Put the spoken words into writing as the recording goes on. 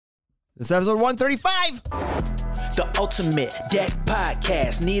This is episode 135. The Ultimate Deck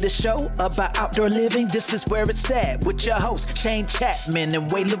Podcast. Need a show about outdoor living? This is where it's at with your hosts, Shane Chapman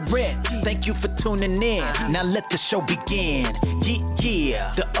and Way Laurent. Thank you for tuning in. Now let the show begin. Yeah.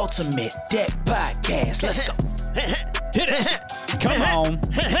 The Ultimate Deck Podcast. Let's go. Hit it. Come on.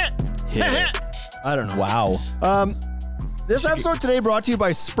 Hit it. I don't know. Wow. This episode today brought to you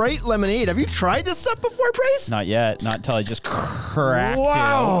by Sprite Lemonade. Have you tried this stuff before, Bryce? Not yet. Not until I just cracked it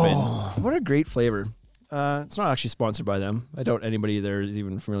Wow. open. What a great flavor. It's not actually sponsored by them. I doubt anybody there is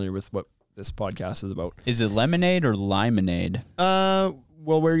even familiar with what this podcast is about. Is it lemonade or limonade? Well,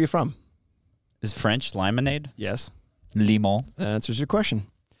 where are you from? Is French limonade? Yes. Limon. That answers your question.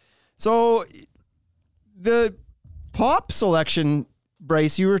 So, the pop selection,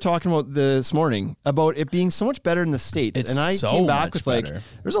 Bryce, you were talking about this morning about it being so much better in the States. It's and I so came back much with like, better.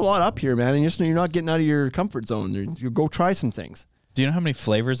 there's a lot up here, man. And you're not getting out of your comfort zone. You go try some things. Do you know how many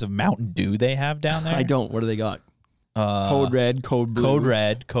flavors of Mountain Dew they have down there? I don't. What do they got? Code Red, Code Blue. Code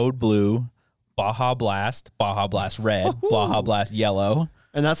Red, Code Blue, Baja Blast Red, Baja Blast Yellow.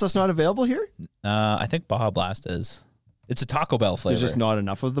 And that's just not available here? I think Baja Blast is. It's a Taco Bell flavor. There's just not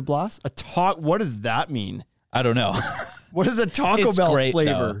enough of the blast? What does that mean? I don't know. What is a Taco It's Bell great,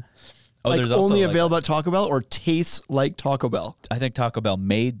 flavor? though. Oh, Like there's also only like- available at Taco Bell or tastes like Taco Bell? I think Taco Bell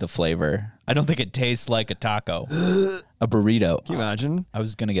made the flavor. I don't think it tastes like a taco. A burrito. Can you imagine? I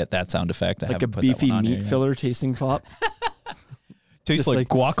was going to get that sound effect. I Like a haven't put that beefy one on meat here yet. filler tasting pop? Tastes just like like-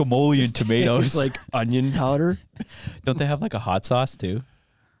 guacamole and tomatoes. It's like onion powder. Don't they have like a hot sauce too?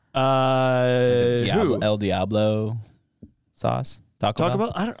 Who? El Diablo sauce? Taco Taco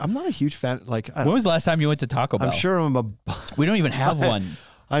Bell? Bell? I'm not a huge fan. Like, When was the last time you went to Taco Bell? I'm sure We don't even have one.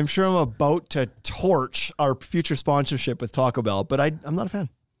 I'm sure I'm about to torch our future sponsorship with Taco Bell, but I'm not a fan.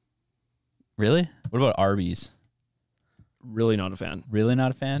 Really? What about Arby's? Really not a fan. Really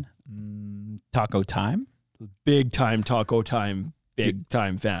not a fan? Taco Time? Big time Taco Time. Big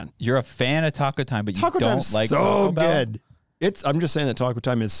time fan. You're a fan of Taco Time, but you Taco don't Time's like so Taco Bell? good. I'm just saying that Taco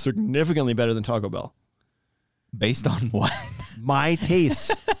Time is significantly better than Taco Bell. Based on what? My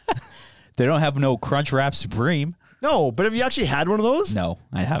taste. They don't have no Crunch Wrap Supreme. No, but have you actually had one of those? No,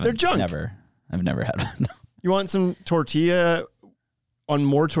 I haven't. They're junk. Never. I've never had one. You want some tortilla on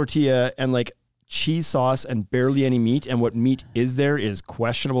more tortilla and like cheese sauce and barely any meat, and what meat is there is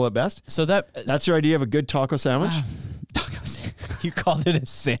questionable at best. So That's your idea of a good taco sandwich? tacos. You called it a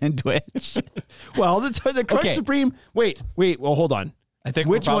sandwich. Well, the Crunch Okay. Supreme. Wait. Well, hold on. I think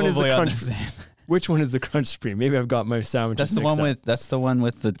Which we're one is the probably on Crunch? same- Which one is the Crunch Supreme? Maybe I've got my sandwiches That's the mixed one up. with. That's the one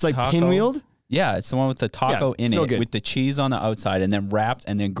with the. It's like taco. pinwheeled, Yeah, it's the one with the taco Yeah, in so it, good. with the cheese on the outside, and then wrapped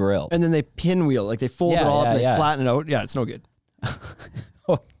and then grilled. and then they pinwheel, like they fold it Yeah, all up yeah, and they yeah. flatten it out. Yeah, it's no good.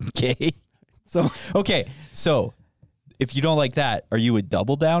 Okay. So Okay. So, if you don't like that, are you a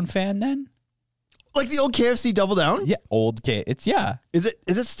Double Down fan then? like the old KFC Double Down. Yeah, old K. It's Is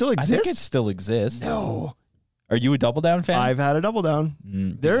it still I exist? think it still exists. No, Are you a Double Down fan? I've had a Double Down. Do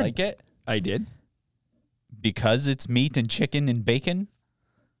you They're- like it I did. because it's meat and chicken and bacon.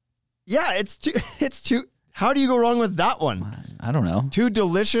 Yeah, it's too. How do you go wrong with that one? I don't know. Two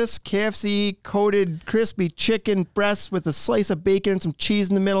delicious KFC coated crispy chicken breasts with a slice of bacon and some cheese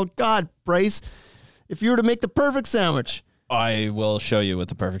in the middle. God, Bryce, if you were to make the perfect sandwich, I will show you what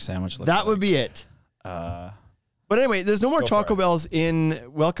the perfect sandwich looks like. that would be it. But anyway, there's no more Taco Bells in.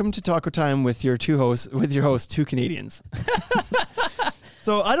 Welcome to Taco Time with your hosts, two Canadians.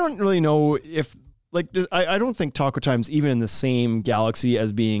 So I don't really know if I don't think Taco Time's even in the same galaxy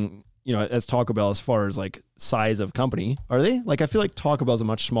as being, as Taco Bell as far as like size of company. Are they? Like I feel like Taco Bell's a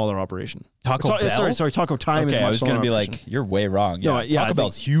much smaller operation. Taco Bell? Sorry, Taco Time is Okay, much I was smaller going to be operation. like, you're way wrong. Yeah, No, yeah, Taco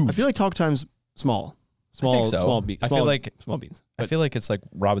Bell's huge. I feel like Taco Time's small. think so. Small I feel like- small beans. I feel like it's like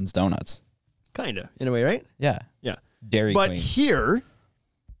Robin's Donuts. Kinda, in a way, right? Yeah. Yeah. Dairy But Queen. here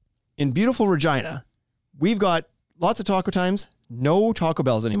in beautiful Regina, we've got lots of Taco Times, no Taco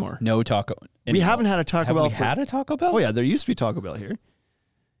Bells anymore. No taco. We haven't had a Taco Have Bell we for- had a Taco Bell? Oh yeah, there used to be Taco Bell here,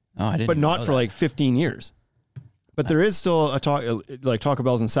 Oh, I didn't. but not know for that. like 15 years. But there is still like Taco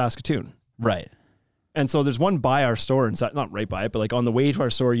Bell's in Saskatoon. Right. And so there's one by our store, not right by it, but like on the way to our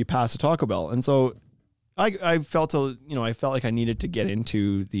store, you pass a Taco Bell. And so I felt like I needed to get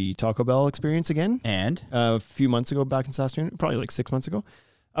into the Taco Bell experience again. And A few months ago back in Saskatoon, probably like 6 months ago.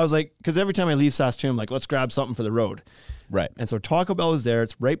 I was like, because every time I leave Saskatoon, I'm like, let's grab something for the road. right. And so Taco Bell is there.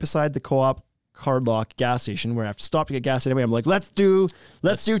 It's right beside the Co-op Cardlock gas station where I have to stop to get gas anyway. I'm like, let's do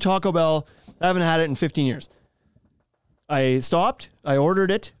Taco Bell. I haven't had it in 15 years. I stopped. I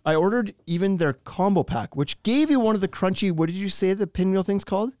ordered it. I ordered even their combo pack, which gave you one of the crunchy, what did you say the pinwheel thing's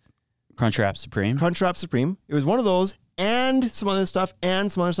called? Crunchwrap Supreme. Crunchwrap Supreme. It was one of those and some other stuff in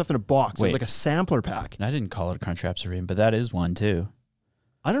a box. It Wait. was like a sampler pack. I didn't call it a Crunchwrap Supreme, but that is one too.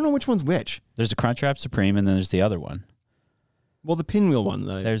 I don't know which one's which. There's a Crunchwrap Supreme, and then there's the other one. Well, the pinwheel one.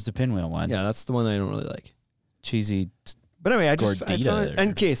 There's the pinwheel one. Yeah, that's the one I don't really like. Cheesy. But anyway, I found it.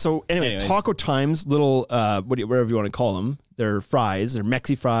 And, okay, so anyways, Taco Time's little, whatever you want to call them, their fries, their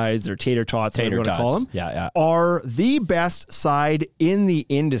Mexi fries, their tater tots, whatever you want to call them, are the best side in the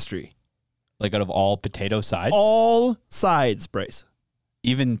industry. Like out of all potato sides? All sides, Bryce.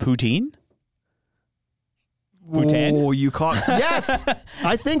 Even poutine? Oh, you caught. Yes,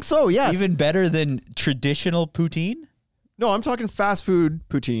 I think so. Yes. Even better than traditional poutine? No, I'm talking fast food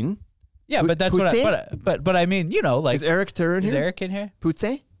poutine. Yeah, but that's Poutine? what I but I mean, you know, like Is Eric Turner in is here? Eric in here?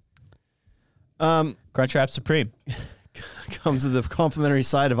 Poutine? Crunchwrap Supreme. Comes with the complimentary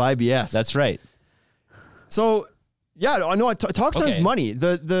side of IBS. That's right. So, yeah, I know. Taco Time's Okay. money.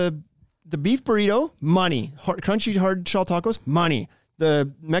 The beef burrito, money. Crunchy hard shell tacos, money.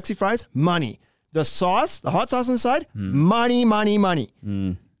 The Mexi fries, money. The sauce, the hot sauce on the side, money.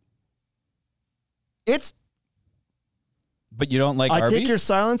 It's. But you don't like I Arby's? take your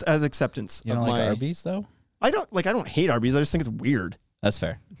silence as acceptance. You don't like Arby's though? I don't hate Arby's. I just think it's weird. That's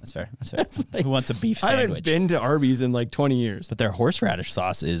fair. Who wants a beef I haven't sandwich? been to Arby's in like 20 years. But their horseradish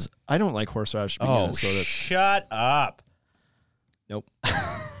sauce is I don't like horseradish. to begin with, so that's shut up. nope.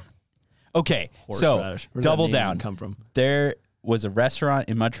 Okay, so Horseradish. Where's double that name down. come from? There was a restaurant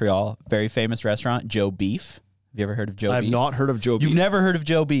in Montreal, very famous restaurant, Joe Beef. Have you ever heard of Joe I've Beef? not heard of Joe Beef. You've never heard of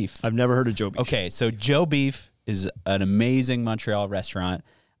Joe Beef? I've never heard of Joe Beef. Okay, so Joe Beef is an amazing Montreal restaurant.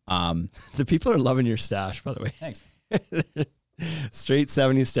 The people are loving your stash, by the way. Thanks. Straight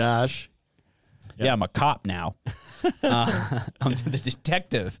 70s stash. Yeah, I'm a cop now. I'm the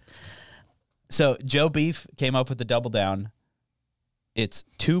detective. So Joe Beef came up with the double down. It's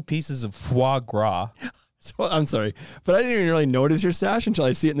 2 pieces of foie gras. So I'm sorry, but I didn't even really notice your stash until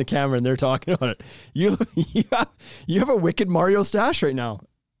I see it in the camera and they're talking about it. You have a wicked Mario stash right now.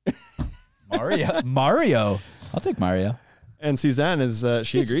 Mario. I'll take Mario. And Suzanne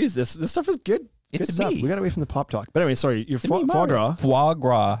she agrees. This stuff is good. It's Good stuff. me. We got away from the pop talk. But anyway, sorry, your It's me, foie Mario. gras. Foie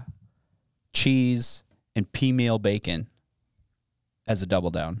gras, cheese, and pea meal bacon as a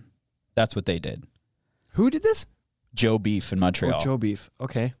double down. That's what they did. Who did this? Joe Beef in Montreal. Oh, Joe Beef.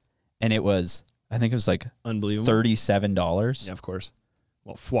 Okay. And it was, I think it was like Unbelievable. $37. Yeah, of course.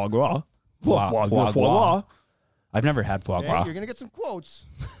 Well, foie gras. Foie gras. I've never had foie Okay, gras. you're going to get some quotes.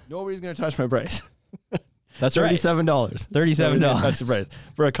 Nobody's going to touch my price. That's right. $37. $37. Touch the price.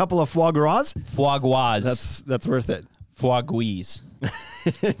 For a couple of foie gras, Foie gras. that's worth it. foie gras.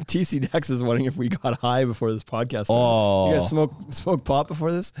 TC Dex is wondering if we got high before this podcast started. Oh. You guys smoke pot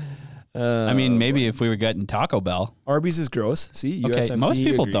before this? I mean, maybe if we were getting Taco Bell. Arby's is gross. See, Okay, USMC most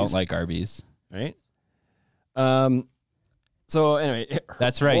people agrees, don't like Arby's. right? So anyway,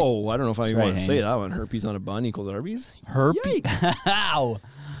 That's right. Oh, I don't know if I even right, want to say Hank. that one. Herpes on a bun equals Arby's. Herpes. Yikes. Ow.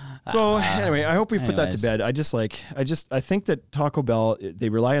 So anyway, I hope we've put that to anyways. bed. I think that Taco Bell, they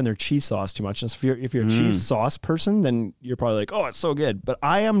rely on their cheese sauce too much. And if you're a cheese sauce person, then you're probably like, oh, it's so good. But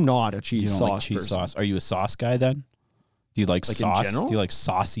I am not a You cheese don't sauce like cheese person. sauce. Are you a sauce guy then? Do you like Like in sauce? general? Do you like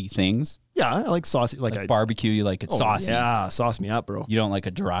saucy things? Yeah, I like saucy. Like barbecue, you like it saucy. Yeah, sauce me up, bro. You don't like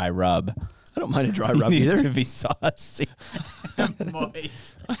a dry rub. I don't mind a dry You rub need it either. to be saucy.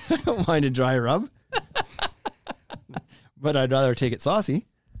 Moist. I don't mind a dry rub. But I'd rather take it saucy.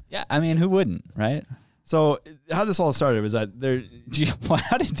 Yeah, I mean, who wouldn't, right? So how this all started was that there.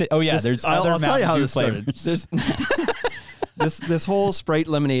 How did it, oh yeah, there's other I'll tell you how Mountain Dew this started. flavors. This whole Sprite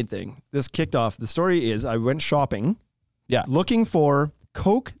lemonade thing. This kicked off. The story is I went shopping, Yeah, looking for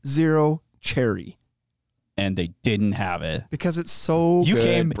Coke Zero Cherry and they didn't have it. because it's so You good.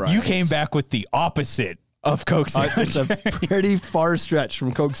 came came back with the opposite of Coke Zero It's a Cherry. pretty far stretch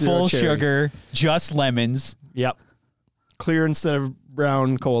from Coke Zero Full Cherry. sugar, just lemons. Yep. Clear instead of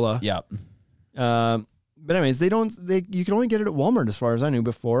brown cola. Yep. But anyways, you can only get it at Walmart as far as I knew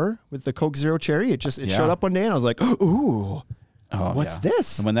before with the Coke Zero Cherry. It Yeah. showed up one day and I was like, ooh, Oh, what's yeah.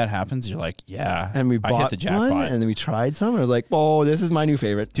 this? And when that happens, you're like, yeah. And we I hit bought the jackpot. one and then we tried some and I was like, oh, this is my new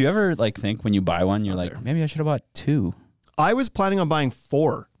favorite. Do you ever like think when you buy one, you're not like, there. maybe I should have bought 2? I was planning on buying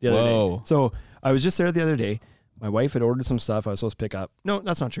 4 the other Whoa. day. So I was just there the other day. My wife had ordered some stuff I was supposed to pick up. No,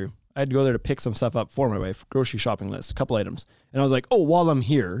 that's not true. I had to go there to pick some stuff up for my wife, grocery shopping list, a couple items. And I was like, oh, while I'm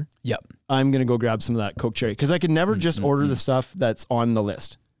here, Yep. I'm going to go grab some of that Coke Cherry because I could never just order the stuff that's on the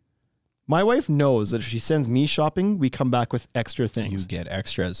list. My wife knows that if she sends me shopping, we come back with extra You things. get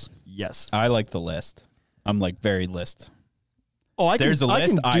extras. Yes. I like the list. I'm like very list. Oh, I There's can, a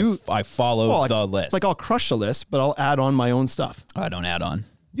list. I can do I follow well, the list. Like I'll crush the list, but I'll add on my own stuff. I don't add on.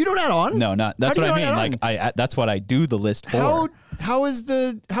 You don't add on? No, not. That's How do what I you mean. not add Like that's what I do the list for. How is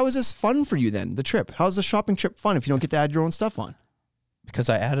this fun for you then? The trip. How's the shopping trip fun if you don't get to add your own stuff on? Because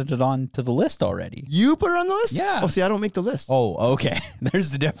I added it on to the list already. You put it on the list? Yeah. Oh, see, I don't make the list. Oh, okay. There's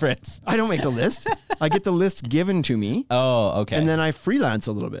the difference. I don't make the list. I get the list given to me, Oh, okay. and then I freelance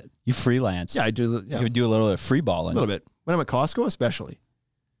a little bit. you freelance. Yeah, I do. Yeah, You would do a little bit of free balling. a little bit. When I'm at Costco, especially.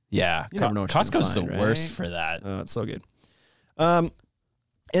 Yeah. You never know what you're gonna Costco's the find, worst right? for that. Oh, it's so good.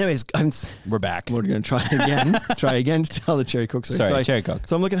 Anyways, We're back. we're gonna try again. Try again to tell the cherry coke story. Sorry, So cherry coke.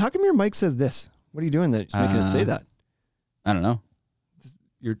 So I'm looking. How come your mic says this? What are you doing that's making it say that? I don't know.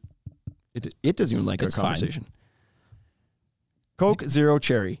 It doesn't even like It's our fine. conversation. Coke Zero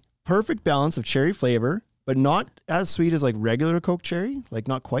Cherry. Perfect balance of cherry flavor, but not as sweet as like regular Coke cherry. Like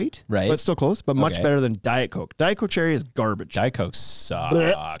not quite. Right. But still close, but much Okay. better than Diet Coke. Diet Coke cherry is garbage. Diet Coke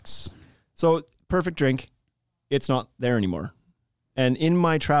sucks. So perfect drink. It's not there anymore. And in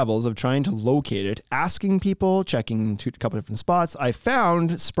my travels of trying to locate it, asking people, checking a couple different spots, I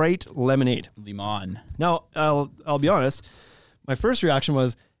found Sprite lemonade. Limon. Now, I'll be honest. My first reaction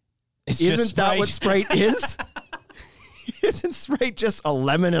was, isn't that what Sprite is? Isn't Sprite just a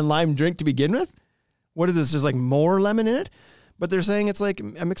lemon and lime drink to begin with? What is this? Just like more lemon in it? But they're saying it's like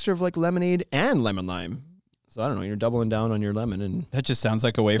a mixture of like lemonade and lemon lime. So I don't know. You're doubling down on your lemon and That just sounds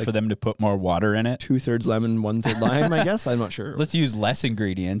like a way for them to put more water in it. 2/3 lemon, 1/3 lime, I guess. I'm not sure. Let's use less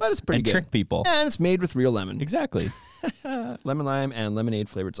ingredients But it's pretty and good. trick people. And it's made with real lemon. Exactly. Lemon lime and lemonade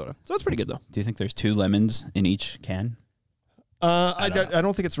flavored soda. So it's pretty good though. Do you think there's 2 lemons in each can? I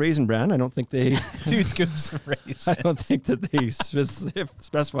don't think it's Raisin Bran. I don't think they 2 scoops of I raisin. don't think that they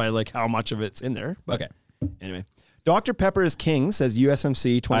specify like how much of it's in there. But Okay. anyway, Dr. Pepper is king, says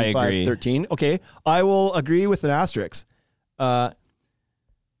USMC 2513. Okay, I will agree with an asterisk.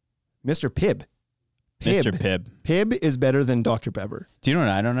 Mr. Pibb. Mr. Pibb. Pibb is better than Dr. Pepper. Do you know what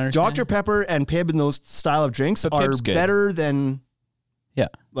I don't understand? Dr. Pepper and Pibb in those style of drinks But are Pibb's good. better than Yeah.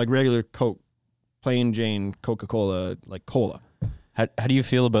 like regular Coke, plain Jane Coca-Cola, like cola. How do you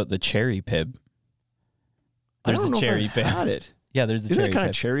feel about the cherry Pibb? I There's don't a know if cherry I've Pibb. had it. Yeah, there's a Isn't cherry it kind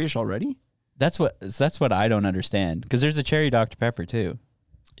of Pibb. cherryish already? That's what I don't understand. Because there's a cherry Dr. Pepper too.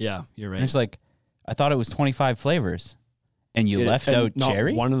 Yeah, you're right. And it's like, I thought it was 25 flavors. And you left And out not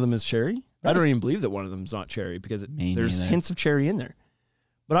cherry? One of them is cherry. I Right. don't even believe that one of them is not cherry because Me there's neither. hints of cherry in there.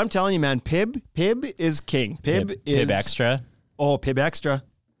 But I'm telling you, man, Pibb is king. Pibb is Pibb Extra. Oh, Pibb Extra.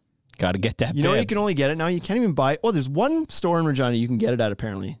 Got to get that You know Pibb. you can only get it now. You can't even buy. Oh, there's one store in Regina you can get it at.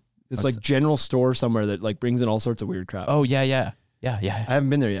 Apparently, it's What's like general store somewhere that like brings in all sorts of weird crap. Oh, yeah. I haven't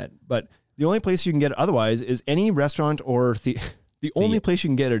been there yet, but the only place you can get it otherwise is any restaurant or the only place you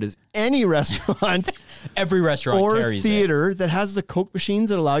can get it is any restaurant Every restaurant or carries it. theater that has the Coke machines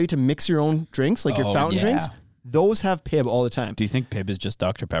that allow you to mix your own drinks, like your Oh, fountain yeah. drinks. Those have Pibb all the time. Do you think Pibb is just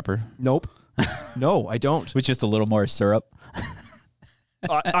Dr. Pepper? Nope. No, I don't. With just a little more syrup?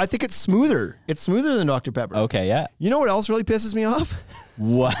 I think it's smoother. It's smoother than Dr. Pepper. Okay, yeah. You know what else really pisses me off?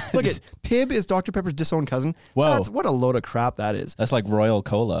 What? Look at Pibb is Dr. Pepper's disowned cousin. Whoa. What a load of crap that is. That's like Royal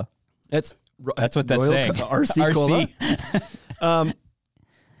Cola. That's That's what that's Royal saying. RC Cola.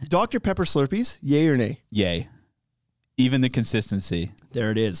 Dr. Pepper Slurpees, yay or nay? Yay. Even the consistency.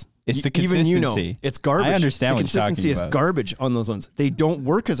 There it is. It's the Even you know, consistency. it's garbage. I understand the what you're talking consistency is about. garbage on those ones. They don't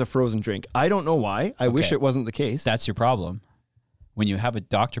work as a frozen drink. I don't know why. I wish Okay. it wasn't the case. That's your problem. When you have a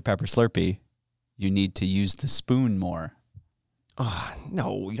Dr. Pepper Slurpee, you need to use the spoon more.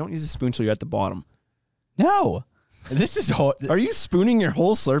 No, you don't use a spoon till you're at the bottom. No. This is Are you spooning your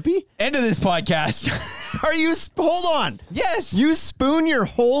whole Slurpee? end of this podcast. Are you? Hold on. Yes. You spoon your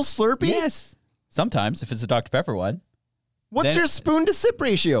whole Slurpee? Yes. Sometimes if it's a Dr. Pepper one. What's Then- your spoon to sip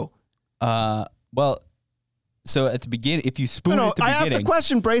ratio? Well, so at the beginning, if you spoon No, at the I asked a beginning,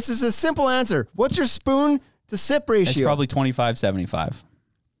 question, Bryce. It's a simple answer. What's your spoon to sip ratio? it's probably 25-75.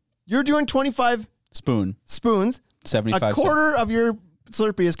 You're doing 25 Spoon, spoons. 75. A quarter of your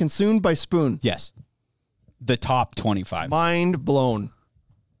Slurpee is consumed by spoon. Yes. The top 25. Mind blown.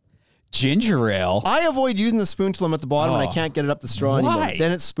 Ginger ale. I avoid using the spoon till I'm at the bottom and I Oh. can't get it up the straw anymore. Why?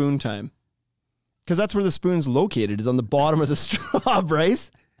 Then it's spoon time. Because that's where the spoon's located, is on the bottom of the straw, Bryce.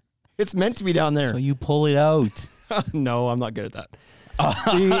 It's meant to be down there. So you pull it out. No, I'm not good at that.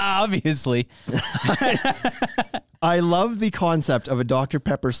 Obviously. I love the concept of a Dr.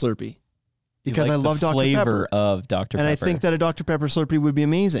 Pepper Slurpee. Because You I like love the Dr. flavor Pepper. of Dr. And Pepper. I think that a Dr. Pepper Slurpee would be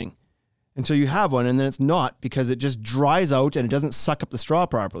amazing until you have one, and then it's not because it just dries out and it doesn't suck up the straw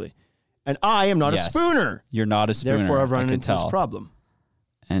properly. And I am not Yes. a spooner. You're not a spooner. Therefore, I've I run can into tell. this problem.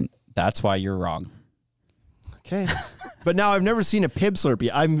 And that's why you're wrong. Okay. But now I've never seen a Pibb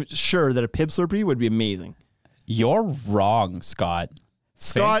Slurpee. I'm sure that a Pibb Slurpee would be amazing. You're wrong, Scott.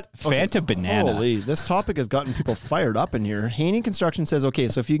 Scott, Fanta banana. Holy, this topic has gotten people fired up in here. Haney Construction says, okay,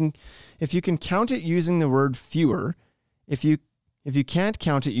 so if you can count it using the word fewer, if you can't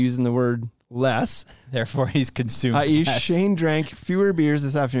count it using the word less, Therefore, he's consumed i.e. less. Shane drank fewer beers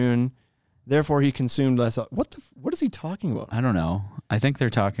this afternoon, therefore he consumed less. What is he talking about? I don't know. I think they're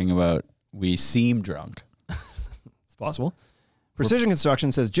talking about we seem drunk. It's possible. Precision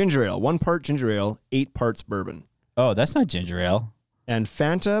Construction says ginger ale, 1 part ginger ale, 8 parts bourbon. Oh, that's not ginger ale. And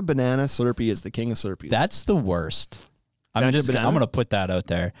Fanta Banana Slurpee is the king of Slurpees. That's the worst. I'm Fanta going to put that out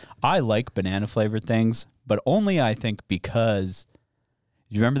there. I like banana flavored things, but only I think because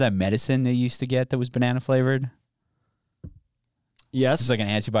you remember that medicine they used to get that was banana flavored? Yes. It's like an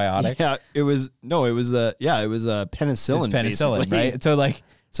antibiotic. Yeah, it was penicillin. It was penicillin, basically. right?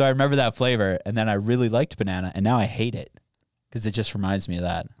 So I remember that flavor, and then I really liked banana, and now I hate it because it just reminds me of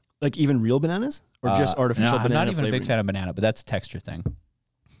that. Like even real bananas or just artificial banana I'm not even flavoring? a big fan of banana, but that's a texture thing.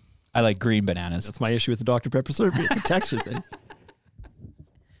 I like green bananas. That's my issue with the Dr. Pepper Slurpee. It's a texture thing.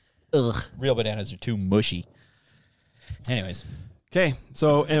 Ugh. Real bananas are too mushy. Anyways. Okay,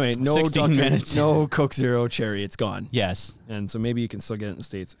 so anyway, no 16 minutes. no Coke Zero Cherry. It's gone. Yes. And so maybe you can still get it in the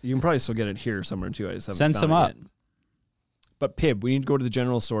States. You can probably still get it here somewhere too. I just haven't Send found some it up. yet. But Pib, we need to go to the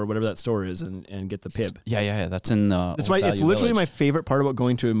general store, whatever that store is, and get the Pib. Yeah. That's in the. It's literally my favorite part about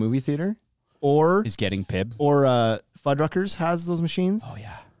going to a movie theater, or is getting Pib. or Fuddruckers has those machines. Oh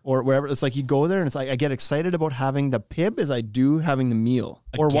yeah. Or wherever. It's like you go there and it's like I get excited about having the Pib as I do having the meal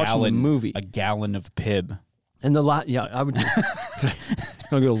watching the movie. A gallon of Pib. And the I would. Can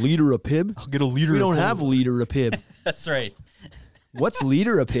I get a liter of Pib? I'll get a liter. We don't have liter of Pib. That's right. What's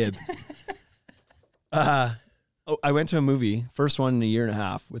liter of Pib? I went to a movie, first one in a year and a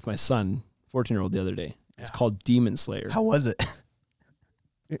half, with my son, 14-year-old, the other day. It's called Demon Slayer. How was it?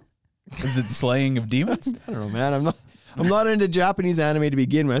 Is it slaying of demons? I don't know, man. I'm not into Japanese anime to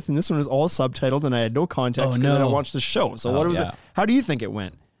begin with, and this one was all subtitled, and I had no context because I don't watch the show. So what was it? How do you think it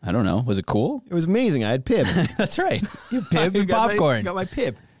went? I don't know. Was it cool? It was amazing. I had Pib. That's right. You have Pib and popcorn. Got my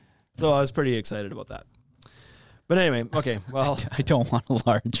Pib. So I was pretty excited about that. But anyway, okay. Well, I don't want a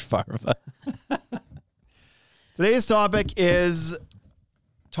large pharma. Today's topic is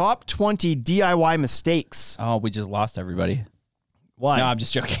top 20 DIY mistakes. Oh, we just lost everybody. Why? No, I'm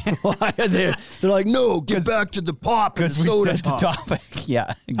just joking. Why? They're like, no, get back to the pop and the we soda said the topic.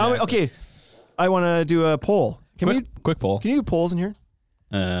 Yeah. Exactly. Okay, I want to do a poll. Quick poll. Can you do polls in here?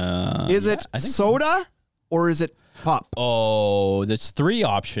 Is it soda or is it pop? Oh, there's 3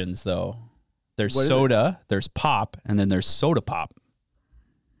 options though. There's soda, there's pop, and then there's soda pop.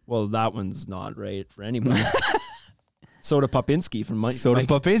 Well, that one's not right for anybody. Soda Popinski from Soda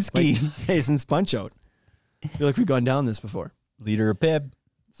Popinski. Jason's Punch Out. I feel like we've gone down this before. Liter of Pib.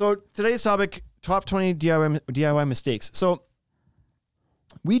 So today's topic, top 20 DIY mistakes. So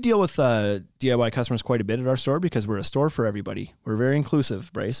we deal with DIY customers quite a bit at our store because we're a store for everybody. We're very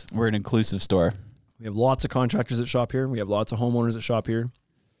inclusive, Bryce. We're an inclusive store. We have lots of contractors that shop here. We have lots of homeowners that shop here.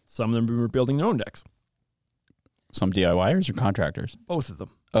 Some of them are building their own decks. Some DIYers or contractors? Both of them.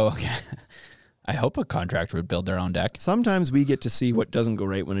 Oh, okay. I hope a contractor would build their own deck. Sometimes we get to see what doesn't go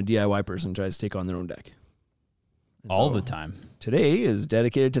right when a DIY person tries to take on their own deck. And all the time. Today is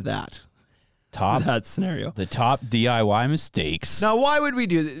dedicated to that. That scenario. The top DIY mistakes. Now, why would we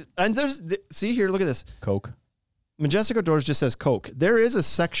do this? And see here, look at this. Coke. Majestic Outdoors just says Coke. There is a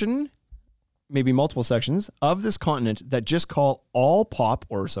section, maybe multiple sections, of this continent that just call all pop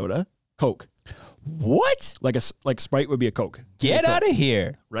or soda Coke. What? Like Sprite would be a Coke. Get out of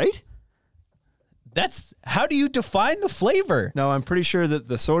here. Right? That's how do you define the flavor? No, I'm pretty sure that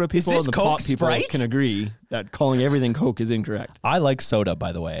the soda people and the Coke pop people Sprite? can agree that calling everything Coke is incorrect. I like soda,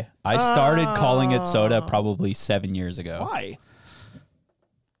 by the way. I started calling it soda probably 7 years ago. Why?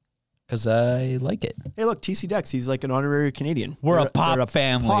 Because I like it. Hey, look, TC Dex. He's like an honorary Canadian. We're a pop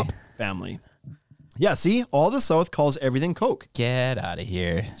family. Pop family. Yeah, see? All the South calls everything Coke. Get out of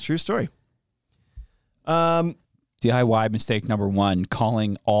here. It's a true story. DIY mistake number 1,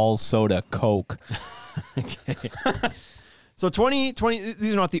 calling all soda Coke. Okay. So 20,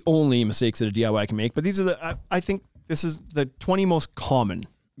 these are not the only mistakes that a DIY can make, but these are I think this is the 20 most common.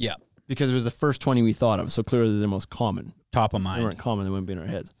 Yeah. Because it was the first 20 we thought of, so clearly they're the most common. Top of If they mind. weren't common, they wouldn't be in our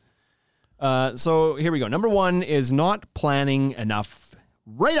heads. So here we go. Number 1 is not planning enough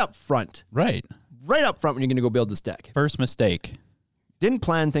right up front. Right. Right up front when you're going to go build this deck. First mistake. Didn't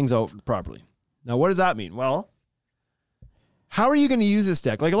plan things out properly. Now, what does that mean? Well, how are you going to use this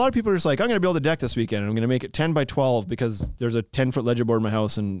deck? Like a lot of people are just like, I'm going to build a deck this weekend. And I'm going to make it 10 by 12 because there's a 10-foot ledger board in my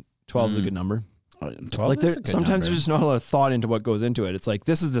house and 12 is a good number. 12 Like is a good sometimes number. there's just not a lot of thought into what goes into it. It's like,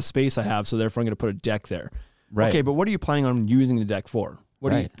 this is the space I have, so therefore I'm going to put a deck there. Right. Okay, but what are you planning on using the deck for?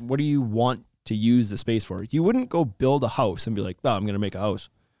 What do you want to use the space for? You wouldn't go build a house and be like, oh, I'm going to make a house.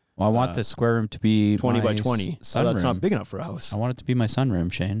 Well, I want the square room to be 20 by 20. So that's not big enough for a house. I want it to be my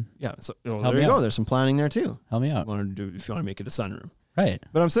sunroom, Shane. Yeah. So there you go. There's some planning there too. Help me out. If you want to make it a sunroom. Right.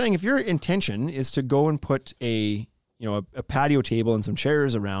 But I'm saying if your intention is to go and put a patio table and some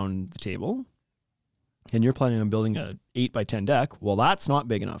chairs around the table, and you're planning on building a 8 by 10 deck, well, that's not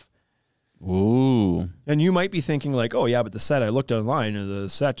big enough. Ooh. And you might be thinking like, oh yeah, but the set, I looked online and the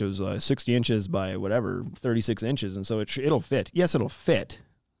set was 60 inches by 36 inches. And so it'll fit. Yes, it'll fit.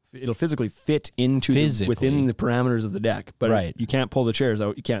 It'll physically fit into within the parameters of the deck, but you can't pull the chairs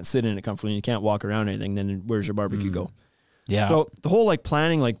out. You can't sit in it comfortably. You can't walk around anything. Then where's your barbecue go? Yeah. So the whole like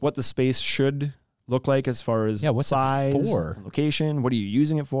planning, like what the space should look like as far as size, location, what are you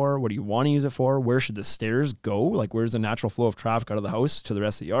using it for? What do you want to use it for? Where should the stairs go? Like where's the natural flow of traffic out of the house to the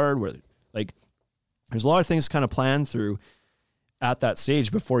rest of the yard? Where like there's a lot of things to kind of plan through at that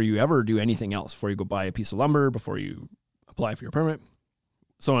stage before you ever do anything else, before you go buy a piece of lumber, before you apply for your permit,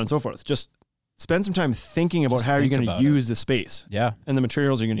 so on and so forth. Just spend some time thinking about how you're going to use the space and the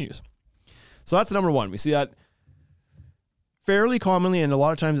materials you're going to use. So that's number one. We see that fairly commonly, and a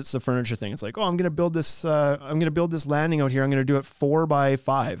lot of times it's the furniture thing. It's like, oh, I'm going to build this landing out here. I'm going to do it 4 by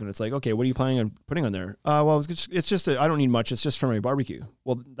 5. And it's like, okay, what are you planning on putting on there? Well, it's just, I don't need much. It's just for my barbecue.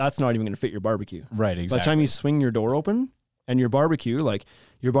 Well, that's not even going to fit your barbecue. Right, exactly. By the time you swing your door open and your barbecue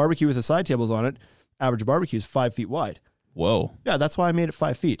with the side tables on it, average barbecue is 5 feet wide. Whoa. Yeah, that's why I made it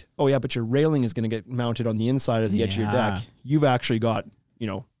 5 feet. Oh yeah, but your railing is going to get mounted on the inside of the edge of your deck. You've actually got,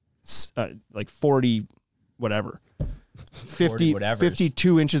 like 40, whatever.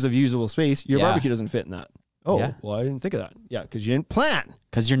 52 inches of usable space. Your barbecue doesn't fit in that. Oh, well, I didn't think of that. Yeah, because you didn't plan.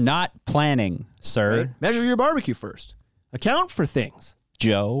 Because you're not planning, sir. Right? Measure your barbecue first. Account for things.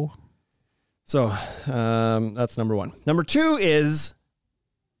 Joe. So that's number one. Number two is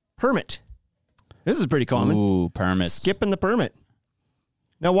permit. This is pretty common. Ooh, permits. Skipping the permit.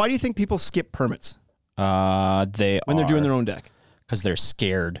 Now, why do you think people skip permits? They're doing their own deck. Because they're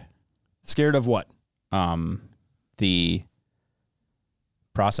scared. Scared of what? The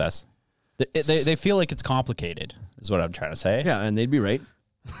process. They feel like it's complicated, is what I'm trying to say. Yeah, and they'd be right.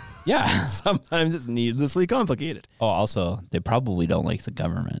 Yeah. Sometimes it's needlessly complicated. Oh, also, they probably don't like the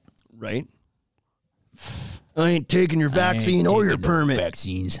government. Right? I ain't taking your vaccine or your permit.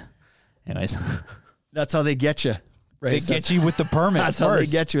 Vaccines. Anyways. That's how they get you. Right? They get you with the permit That's first. how they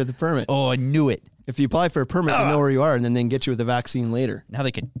get you with the permit. Oh, I knew it. If you apply for a permit, they know where you are, and then they can get you with the vaccine later. Now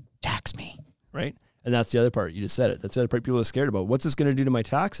they can tax me. Right? And that's the other part. You just said it. That's the other part people are scared about. What's this going to do to my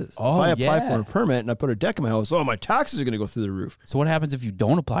taxes? Oh, if I apply for a permit and I put a deck in my house, my taxes are going to go through the roof. So what happens if you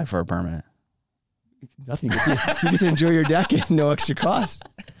don't apply for a permit? Nothing. You get to enjoy your deck at no extra cost.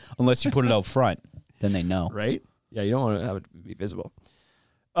 Unless you put it out front. Then they know. Right? Yeah, you don't want to have it be visible.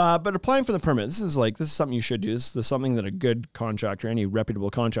 But applying for the permit, this is something you should do. This is something that a good contractor, any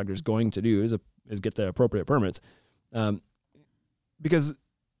reputable contractor is going to do is get the appropriate permits. Because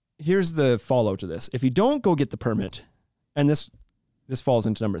here's the fallout to this. If you don't go get the permit, and this falls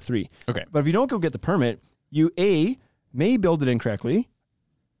into number 3. Okay. But if you don't go get the permit, you may build it incorrectly.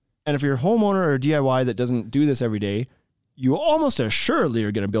 And if you're a homeowner or a DIY that doesn't do this every day, you almost assuredly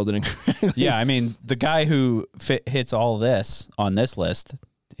are going to build it incorrectly. Yeah, I mean, the guy who hits all this on this list,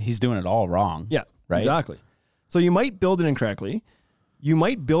 he's doing it all wrong. Yeah, right? Exactly. So you might build it incorrectly. You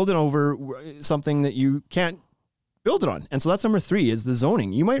might build it over something that you can't build it on. And so that's number 3 is the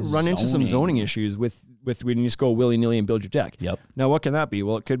zoning. You might run into some zoning issues with when you just go willy-nilly and build your deck. Yep. Now, what can that be?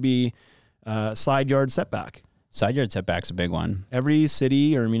 Well, it could be side yard setback. Side yard setback's a big one. Every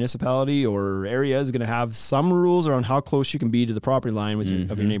city or municipality or area is going to have some rules around how close you can be to the property line with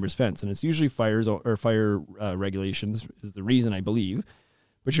of your neighbor's fence. And it's usually fire regulations is the reason, I believe.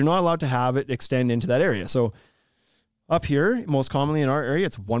 But you're not allowed to have it extend into that area. So up here, most commonly in our area,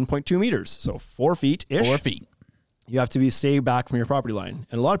 it's 1.2 meters. So 4 feet-ish. 4 feet. You have to stay back from your property line.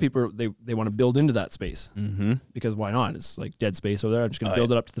 And a lot of people, they want to build into that space. Mm-hmm. Because why not? It's like dead space over there. I'm just going to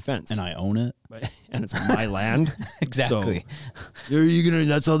build it up to the fence. And I own it. And it's my land. Exactly. So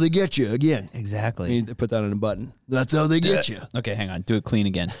that's how they get you again. Exactly. You need to put that on a button. That's how they get you. Okay, hang on. Do it clean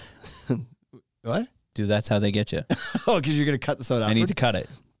again. What? Do that's how they get you. Oh, because you're going to cut this out afterwards? I need to cut it.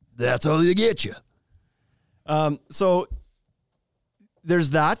 That's how they get you. So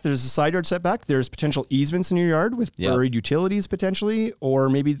there's that. There's a side yard setback. There's potential easements in your yard with buried utilities potentially, or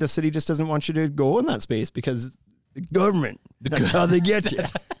maybe the city just doesn't want you to go in that space because the government. That's how they get you.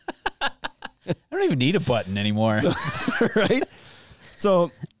 I don't even need a button anymore. Right?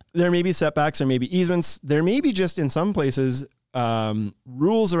 So there may be setbacks, there may be easements. There may be just in some places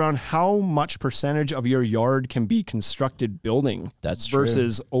rules around how much percentage of your yard can be constructed building. That's true.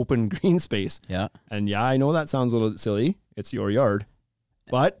 Versus open green space. Yeah. And yeah, I know that sounds a little silly. It's your yard.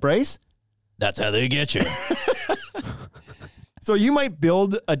 But, Bryce? That's how they get you. So you might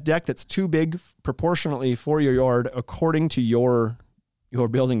build a deck that's too big proportionately for your yard according to your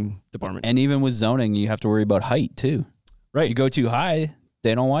building department. And even with zoning, you have to worry about height too. Right. You go too high,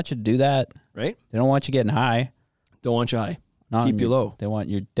 they don't want you to do that. Right. They don't want you getting high. Don't want you high. Not Keep you low. They want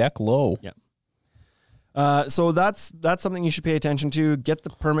your deck low. Yeah. So that's something you should pay attention to. Get the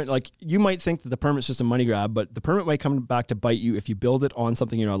permit. Like, you might think that the permit's just a money grab, but the permit might come back to bite you if you build it on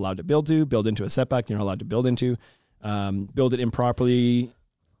something you're not allowed to build into a setback you're not allowed to build into, build it improperly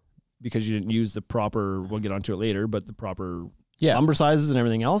because you didn't use the proper, we'll get onto it later, but the proper lumber sizes and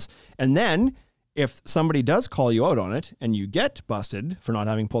everything else. And then if somebody does call you out on it and you get busted for not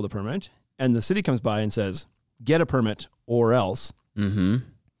having pulled a permit and the city comes by and says, get a permit or else. Mm-hmm.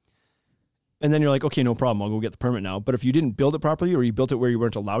 And then you're like, okay, no problem. I'll go get the permit now. But if you didn't build it properly or you built it where you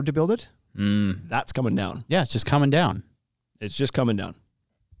weren't allowed to build it, that's coming down. Yeah, it's just coming down. It's just coming down.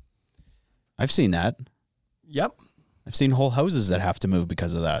 I've seen that. Yep. I've seen whole houses that have to move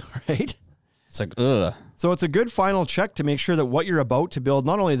because of that. Right? It's like, ugh. So it's a good final check to make sure that what you're about to build,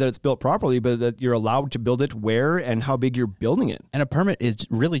 not only that it's built properly, but that you're allowed to build it where and how big you're building it. And a permit is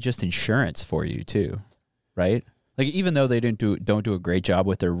really just insurance for you too, right? Like, even though they don't do a great job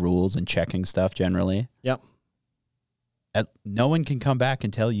with their rules and checking stuff generally. Yep. No one can come back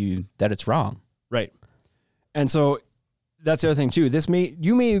and tell you that it's wrong. Right. And so that's the other thing too.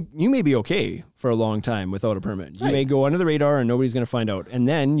 You may be okay for a long time without a permit. You may go under the radar and nobody's going to find out. And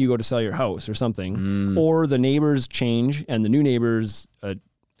then you go to sell your house or something, or the neighbors change and the new neighbor's a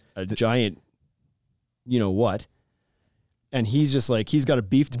giant, you know what? And he's just like, he's got a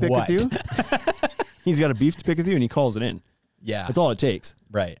beef to pick with you. He's got a beef to pick with you and he calls it in. Yeah. That's all it takes.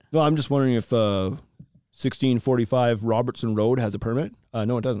 Right. Well, I'm just wondering if 1645 Robertson Road has a permit.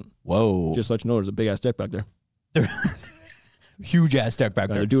 No, it doesn't. Whoa. Just to let you know, there's a big ass deck back there. Huge ass deck back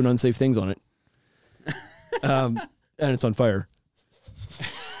They're there. doing unsafe things on it. And it's on fire.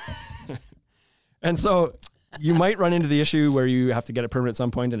 And so you might run into the issue where you have to get a permit at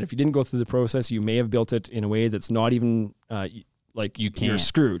some point, and if you didn't go through the process, you may have built it in a way that's not even like you're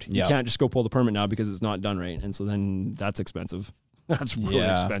screwed. You can't just go pull the permit now because it's not done right. And so then that's expensive. That's really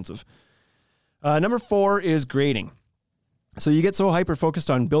expensive. Number 4 is grading. So you get so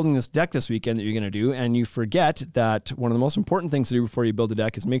hyper-focused on building this deck this weekend that you're going to do, and you forget that one of the most important things to do before you build a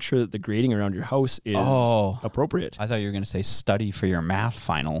deck is make sure that the grading around your house is appropriate. I thought you were going to say study for your math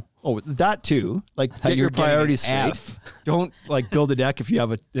final. Oh, that too. Like, get your priorities straight. Don't build a deck if you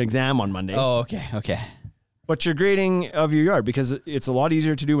have an exam on Monday. Oh, okay. But you're grading of your yard, because it's a lot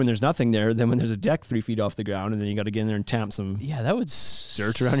easier to do when there's nothing there than when there's a deck 3 feet off the ground, and then you got to get in there and tamp some that would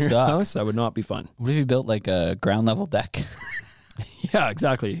dirt around your house. That would not be fun. What if you built like a ground level deck? Yeah,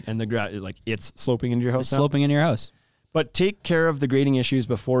 exactly. And the ground, it's sloping into your house. Sloping into your house. But take care of the grading issues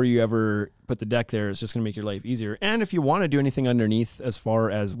before you ever put the deck there. It's just going to make your life easier. And if you want to do anything underneath as far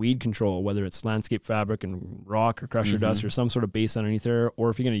as weed control, whether it's landscape fabric and rock or crusher dust or some sort of base underneath there, or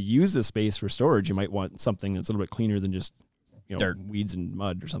if you're going to use this space for storage, you might want something that's a little bit cleaner than just dirt, weeds and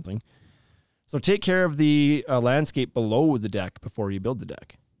mud or something. So take care of the landscape below the deck before you build the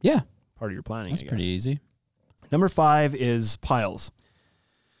deck. Yeah. Part of your planning, That's I guess. pretty easy. Number 5 is piles.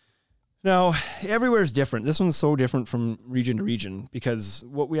 Now, everywhere is different. This one's so different from region to region because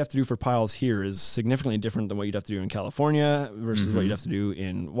what we have to do for piles here is significantly different than what you'd have to do in California versus what you'd have to do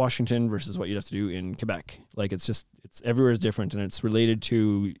in Washington versus what you'd have to do in Quebec. Like, it's everywhere is different, and it's related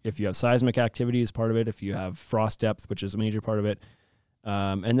to if you have seismic activity as part of it, if you have frost depth, which is a major part of it,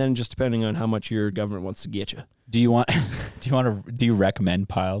 and then just depending on how much your government wants to get you. Do you recommend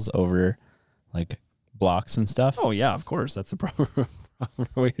piles over like blocks and stuff? Oh yeah, of course. That's the proper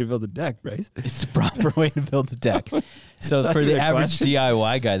way to build a deck, right? It's the proper way to build a deck. So for the average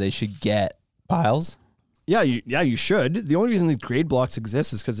DIY guy, they should get piles. Yeah, you should. The only reason these grade blocks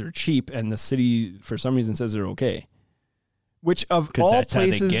exist is because they're cheap, and the city for some reason says they're okay. Which of all that's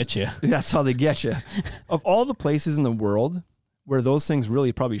places, how they get you. That's how they get you. Of all the places in the world where those things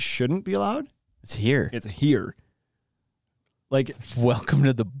really probably shouldn't be allowed, it's here. It's here. Like, welcome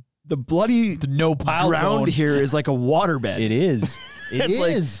to the bloody no pile ground zone. here is like a waterbed. It is. It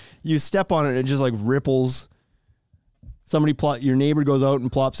is. Like you step on it and it just like ripples. Your neighbor goes out and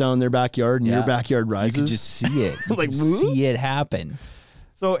plops down in their backyard, and your backyard rises. You can just see it. You can see it happen.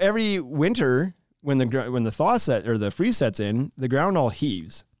 So every winter, when the thaw set or the freeze sets in, the ground all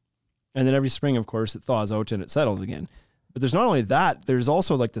heaves, and then every spring, of course, it thaws out and it settles again. But there's not only that, there's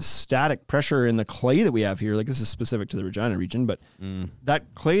also like the static pressure in the clay that we have here. Like this is specific to the Regina region, but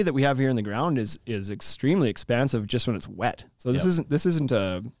that clay that we have here in the ground is extremely expansive just when it's wet. So this isn't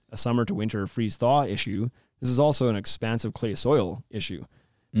a summer to winter freeze thaw issue. This is also an expansive clay soil issue.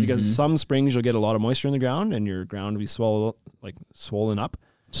 Because some springs you'll get a lot of moisture in the ground and your ground will be swollen up.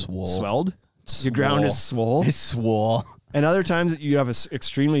 Swelled. Your ground is swole. It's swole. And other times you have an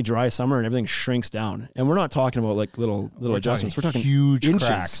extremely dry summer and everything shrinks down. And we're not talking about like little adjustments. We're talking huge inches.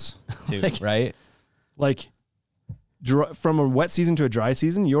 cracks, dude, right? Like from a wet season to a dry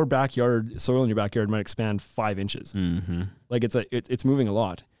season, your backyard soil in your backyard might expand 5 inches. Like it's moving a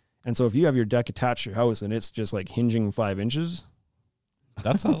lot. And so if you have your deck attached to your house and it's just like hinging 5 inches,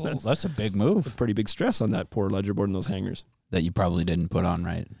 that's a big move. Pretty big stress on that poor ledger board and those hangers. That you probably didn't put on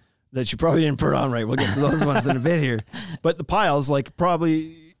right. That you probably didn't put on right. We'll get to those ones in a bit here. But the piles, like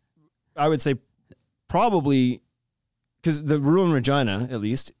probably, I would say probably, because the rule in Regina, at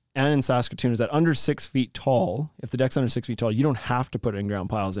least, and in Saskatoon is that under 6 feet tall, if the deck's under 6 feet tall, you don't have to put in-ground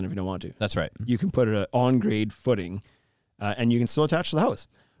piles in if you don't want to. That's right. You can put it on grade footing and you can still attach to the house.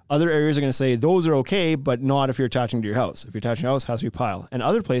 Other areas are going to say those are okay, but not if you're attaching to your house. If you're attaching to your house, it has to be pile. And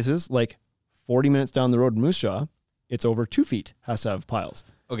other places, like 40 minutes down the road in Moose Jaw, it's over 2 feet, has to have piles.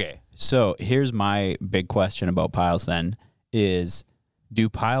 Okay, so here's my big question about piles then is, do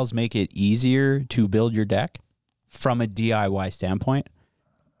piles make it easier to build your deck from a DIY standpoint?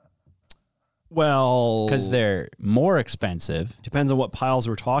 Well, because they're more expensive. Depends on what piles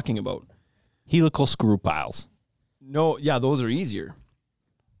we're talking about. Helical screw piles. No, yeah, those are easier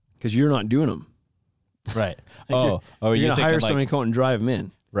because you're not doing them. Right. You're going to hire somebody to come out and drive them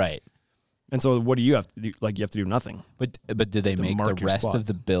in. Right. And so what do you have to do? Like, you have to do nothing. But do they make the rest of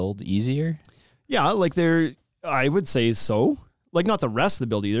the build easier? Yeah, like I would say so. Like, not the rest of the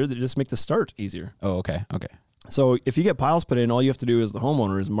build either. They just make the start easier. Oh, okay. Okay. So if you get piles put in, all you have to do as the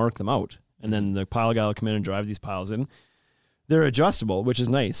homeowner is mark them out. And then the pile guy will come in and drive these piles in. They're adjustable, which is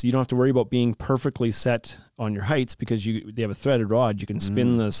nice. You don't have to worry about being perfectly set on your heights because they have a threaded rod. You can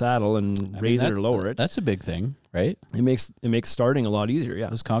spin the saddle and raise it or lower it. That's a big thing, right? It makes starting a lot easier. Yeah,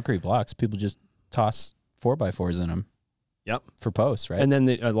 those concrete blocks, people just toss 4x4s in them. Yep, for posts, right? And then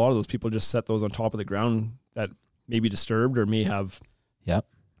a lot of those people just set those on top of the ground that may be disturbed or may have. Yep.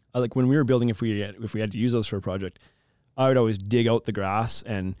 Like when we were building, if we had to use those for a project, I would always dig out the grass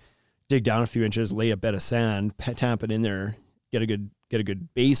and dig down a few inches, lay a bed of sand, tamp it in there. Get a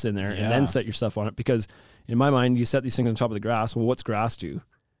good base in there and then set your stuff on it, because in my mind you set these things on top of the grass. Well, what's grass do?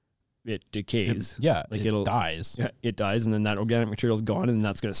 It decays. It dies. Yeah, it dies, and then that organic material is gone, and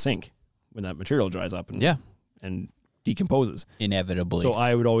that's going to sink when that material dries up and decomposes inevitably. So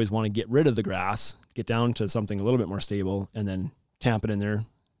I would always want to get rid of the grass, get down to something a little bit more stable, and then tamp it in there,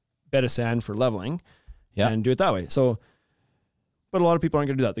 bed of sand for leveling, and do it that way. So, but a lot of people aren't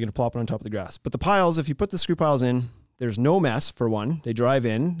going to do that. They're going to plop it on top of the grass. But the piles, if you put the screw piles in, there's no mess, for one. They drive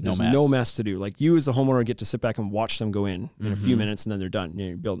in. There's no mess to do. Like, you as the homeowner get to sit back and watch them go in a few minutes, and then they're done.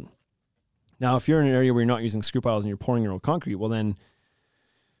 You're building. Now, if you're in an area where you're not using screw piles and you're pouring your own concrete, well, then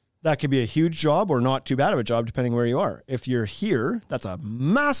that could be a huge job or not too bad of a job, depending where you are. If you're here, that's a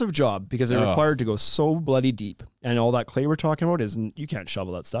massive job because they're required to go so bloody deep. And all that clay we're talking about you can't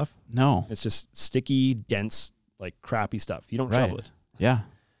shovel that stuff. No. It's just sticky, dense, like crappy stuff. You don't shovel it. Yeah.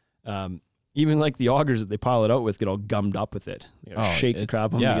 Even like the augers that they pile it out with get all gummed up with it. You gotta shake the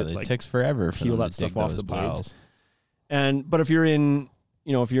crap. It takes forever for peel that stuff off the blades. But if you're in,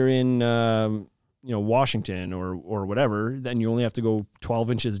 Washington or whatever, then you only have to go 12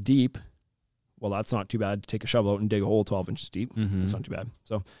 inches deep. Well, that's not too bad to take a shovel out and dig a hole 12 inches deep. That's not too bad.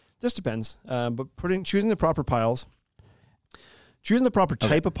 So just depends. But choosing the proper piles, choosing the proper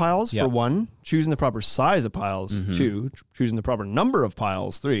type of piles for one, choosing the proper size of piles 2, choosing the proper number of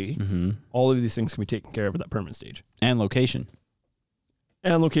piles 3. All of these things can be taken care of at that permit stage. And location.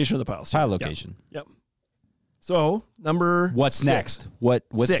 And location of the piles. Pile location. Yep. So What's 6. next? What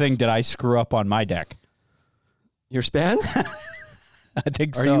 6. Thing did I screw up on my deck? Your spans? I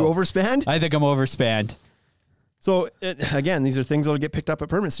think so. Are you overspanned? I think I'm overspanned. So again, these are things that'll get picked up at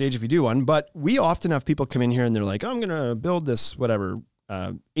permit stage if you do one, but we often have people come in here and they're like, I'm going to build this,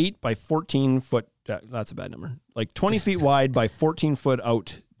 8 by 14 foot, that's a bad number, like 20 feet wide by 14 foot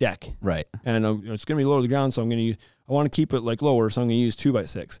out deck. Right. And it's going to be low to the ground. So I want to keep it like lower. So I'm going to use 2 by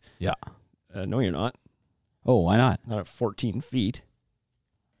 6. Yeah. No, you're not. Oh, why not? Not at 14 feet.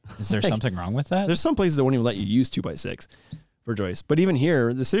 Is there something wrong with that? There's some places that won't even let you use 2 by 6. For joist. But even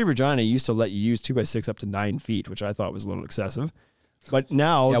here, the city of Regina used to let you use 2 by 6 up to 9 feet, which I thought was a little excessive. But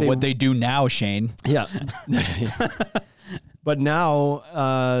now, what they do now, Shane. Yeah. But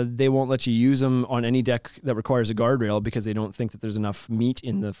now they won't let you use them on any deck that requires a guardrail because they don't think that there's enough meat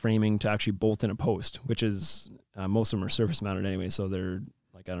in the framing to actually bolt in a post, which is most of them are surface mounted anyway. So they're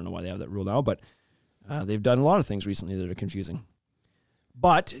like, I don't know why they have that rule now, but they've done a lot of things recently that are confusing.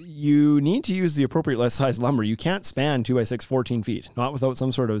 But you need to use the appropriate size lumber. You can't span 2x6 14 feet, not without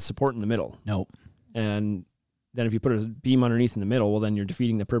some sort of support in the middle. Nope. And then if you put a beam underneath in the middle, well, then you're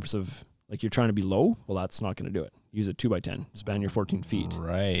defeating the purpose of, like, you're trying to be low. Well, that's not going to do it. Use a 2x10, span your 14 feet.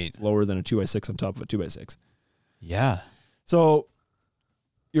 Right. It's lower than a 2x6 on top of a 2x6. Yeah. So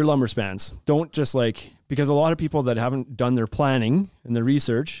your lumber spans, don't just like, because a lot of people that haven't done their planning and their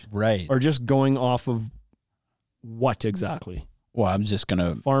research Right. are just going off of what exactly? Well, I'm just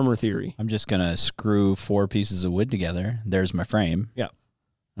gonna screw 4 pieces of wood together. There's my frame. Yeah.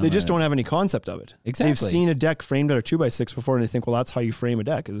 They just don't have any concept of it. Exactly. They've seen a deck framed out of 2x6 before and they think, well, that's how you frame a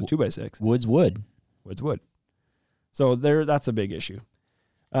deck. It's a 2x6. Wood's wood. Wood's wood. So that's a big issue.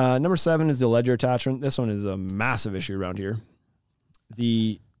 Number 7 is the ledger attachment. This one is a massive issue around here.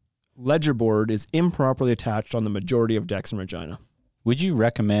 The ledger board is improperly attached on the majority of decks in Regina. Would you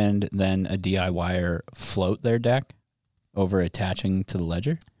recommend then a DIYer float their deck over attaching to the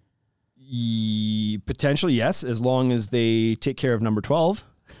ledger? Potentially, yes, as long as they take care of number 12.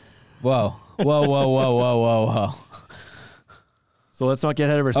 Whoa. Whoa. So let's not get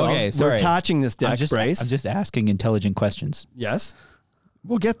ahead of ourselves. Okay, sorry. We're attaching this deck, Bryce. I'm just asking intelligent questions. Yes.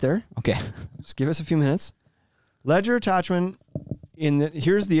 We'll get there. Okay. Just give us a few minutes. Ledger attachment,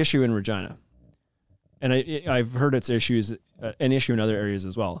 here's the issue in Regina. And I've heard it's an issue in other areas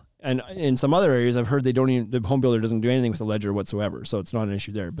as well. And in some other areas, I've heard the home builder doesn't do anything with the ledger whatsoever. So it's not an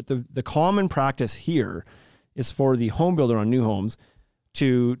issue there. But the common practice here is for the home builder on new homes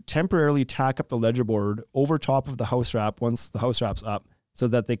to temporarily tack up the ledger board over top of the house wrap once the house wrap's up so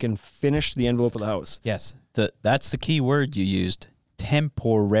that they can finish the envelope of the house. Yes. That's the key word you used.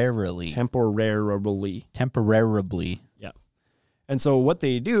 Temporarily. Temporarily. Yeah. And so what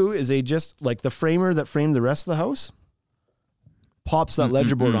they do is they just, like the framer that framed the rest of the house, pops that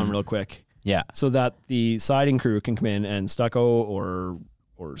ledger board on real quick. Yeah. So that the siding crew can come in and stucco or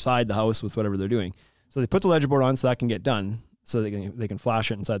side the house with whatever they're doing. So they put the ledger board on so that can get done. So they can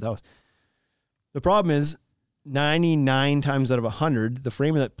flash it inside the house. The problem is 99 times out of 100, the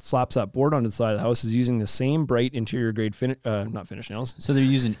framer that slaps that board onto the side of the house is using the same bright interior grade not finish nails. So they're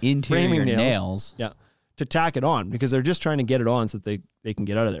using interior framing nails. Yeah. To tack it on because they're just trying to get it on so that they can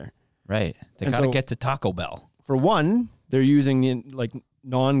get out of there. Right. They got to get to Taco Bell. For one, they're using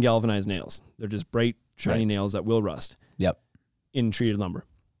non-galvanized nails. They're just bright, shiny nails that will rust. Yep. In treated lumber.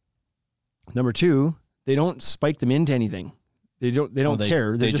 Number 2, they don't spike them into anything. They don't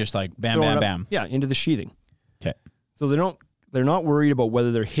care. They just like bam, bam, bam. Yeah, into the sheathing. Okay. So they're not worried about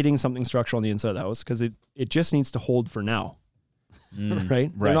whether they're hitting something structural on the inside of the house because it just needs to hold for now.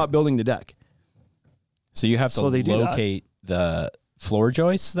 Right? They're not building the deck. So you have to locate the floor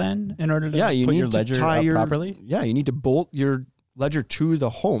joists then in order to put your ledger up properly? Yeah, you need to bolt your ledger to the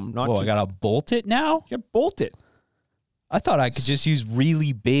home. I got to bolt it now? Yeah, bolt it. I thought I could just use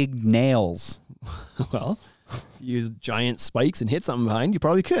really big nails. Well, use giant spikes and hit something behind. You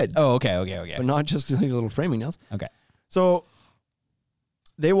probably could. Oh, okay. But not just little framing nails. Okay. So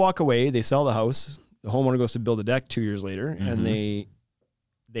they walk away. They sell the house. The homeowner goes to build a deck 2 years later, and they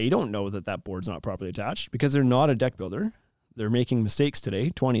don't know that board's not properly attached because they're not a deck builder. They're making mistakes today,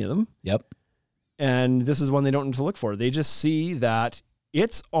 20 of them. Yep. And this is one they don't need to look for. They just see that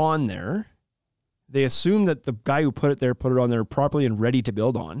it's on there. They assume that the guy who put it on there properly and ready to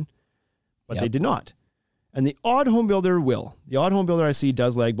build on, but they did not. And the odd home builder will. The odd home builder I see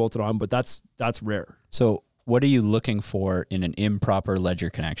does lag bolt it on, but that's rare. So what are you looking for in an improper ledger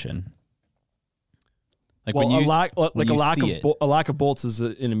connection? Like a lack of bolts is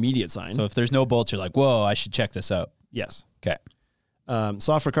an immediate sign. So if there's no bolts, you're like, whoa, I should check this out. Yes. Okay.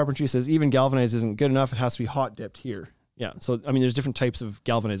 Software Carpentry says even galvanized isn't good enough. It has to be hot dipped here. Yeah. So, I mean, there's different types of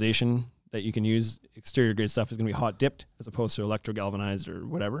galvanization that you can use. Exterior grade stuff is going to be hot dipped as opposed to electro galvanized or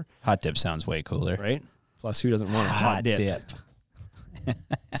whatever. Hot dip sounds way cooler. Right? Plus, who doesn't want a hot dip?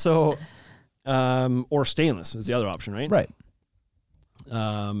 So, or stainless is the other option, right? Right.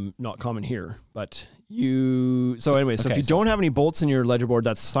 Not common here, but if you don't have any bolts in your ledger board,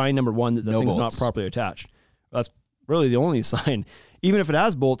 that's sign number 1 that the thing's not properly attached. That's really the only sign. Even if it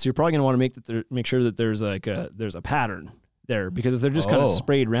has bolts, you're probably going to want to make sure that there's a pattern there, because if they're just kind of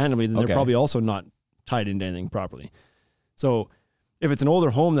sprayed randomly, then they're probably also not tied into anything properly. So if it's an older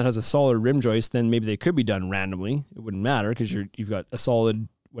home that has a solid rim joist, then maybe they could be done randomly. It wouldn't matter because you've got a solid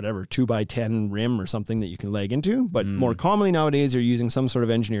 2x10 rim or something that you can leg into. But more commonly nowadays, you're using some sort of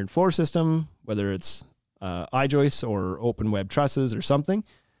engineered floor system, whether it's I-joists or open web trusses or something.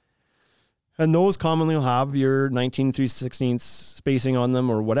 And those commonly will have your 19 3/16 spacing on them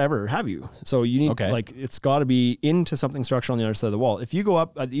or whatever have you. So you need, like, it's got to be into something structural on the other side of the wall. If you go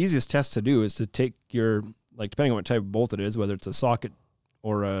up, the easiest test to do is to take your, like, depending on what type of bolt it is, whether it's a socket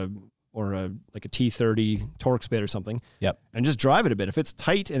or a like a T30 Torx bit or something. Yep. And just drive it a bit. If it's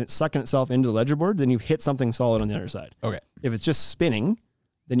tight and it's sucking itself into the ledger board, then you've hit something solid on the other side. Okay. If it's just spinning,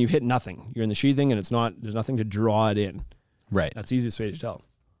 then you've hit nothing. You're in the sheathing and there's nothing to draw it in. Right. That's the easiest way to tell.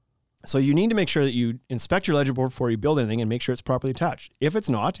 So you need to make sure that you inspect your ledger board before you build anything and make sure it's properly attached. If it's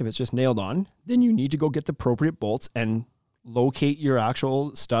not, if it's just nailed on, then you need to go get the appropriate bolts and locate your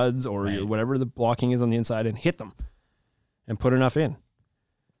actual studs or your whatever the blocking is on the inside and hit them and put enough in.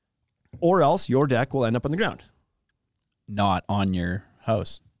 Or else your deck will end up on the ground. Not on your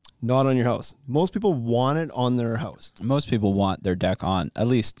house. Not on your house. Most people want it on their house. Most people want their deck on, at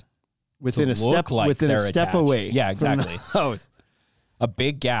least within a step, like within a step attached. away. Yeah, exactly. From the house. A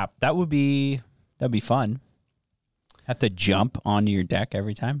big gap. That'd be fun. Have to jump onto your deck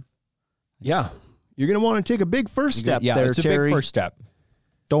every time. Yeah. You're going to want to take a big first step there, it's Terry. a big first step.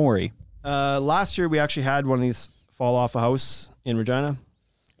 Don't worry. Last year, we actually had one of these fall off a house in Regina.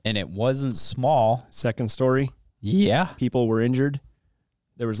 And it wasn't small. Second story. Yeah. People were injured.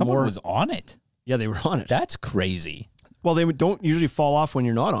 There was Someone more. was on it. Yeah, they were on it. That's crazy. Well, they don't usually fall off when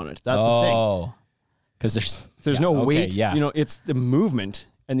you're not on it. That's the thing. Oh. Because there's no weight. Yeah. You know, it's the movement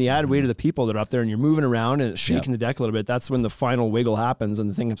and the added weight of the people that are up there and you're moving around and it's shaking the deck a little bit. That's when the final wiggle happens and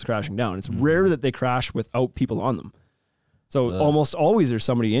the thing comes crashing down. It's rare that they crash without people on them. So almost always there's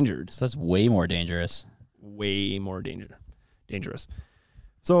somebody injured. So that's way more dangerous. Way more dangerous.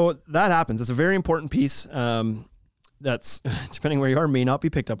 So that happens. It's a very important piece that's, depending where you are, may not be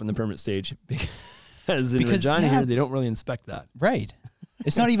picked up in the permit stage because in Regina here, they don't really inspect that. Right.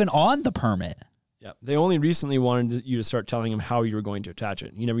 It's not even on the permit. Yeah. They only recently wanted you to start telling them how you were going to attach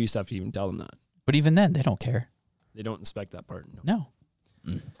it. You never used to have to even tell them that. But even then, they don't care. They don't inspect that part. No.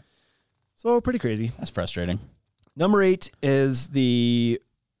 So pretty crazy. That's frustrating. Number 8 is the,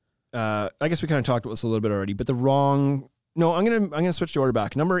 I guess we kind of talked about this a little bit already, but the wrong, no, I'm gonna switch the order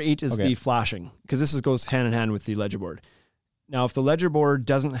back. Number 8 is the flashing, because this goes hand in hand with the ledger board. Now, if the ledger board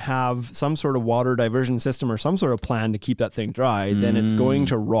doesn't have some sort of water diversion system or some sort of plan to keep that thing dry, then it's going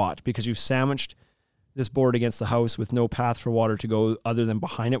to rot because you've sandwiched this board against the house with no path for water to go other than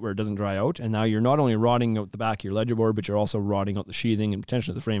behind it where it doesn't dry out. And now you're not only rotting out the back of your ledger board, but you're also rotting out the sheathing and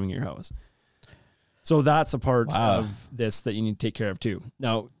potentially the framing of your house. So that's a part of this that you need to take care of too.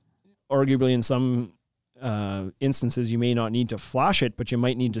 Now, arguably in some instances, you may not need to flash it, but you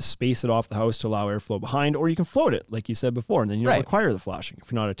might need to space it off the house to allow airflow behind, or you can float it, like you said before, and then you don't require the flashing.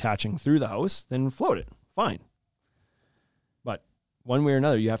 If you're not attaching through the house, then float it. Fine. But one way or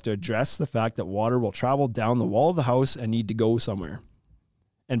another, you have to address the fact that water will travel down the wall of the house and need to go somewhere.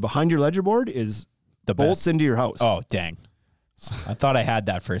 And behind your ledger board is the bolts into your house. Oh, dang. I thought I had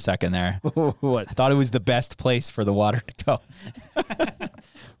that for a second there. What? I thought it was the best place for the water to go.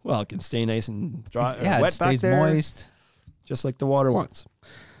 Well, it can stay nice and dry, yeah, wet it stays back there, moist, just like the water wants.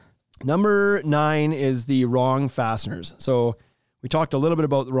 Number 9 is the wrong fasteners. So we talked a little bit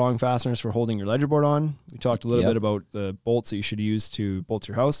about the wrong fasteners for holding your ledger board on. We talked a little bit about the bolts that you should use to bolt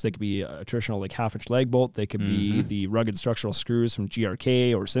your house. They could be a traditional like half-inch leg bolt. They could be the rugged structural screws from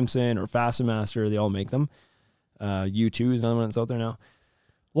GRK or Simpson or Fasten Master. They all make them. U2 is another one that's out there now.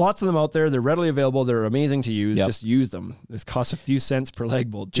 Lots of them out there. They're readily available. They're amazing to use. Just use them. This costs a few cents per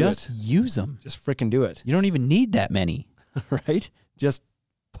leg bolt. Just use them. Just freaking do it. You don't even need that many. Right? Just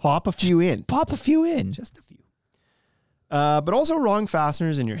pop a few in. Pop a few in. Just a few. But also wrong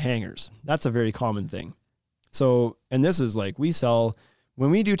fasteners in your hangers. That's a very common thing. So, and this is like we sell, when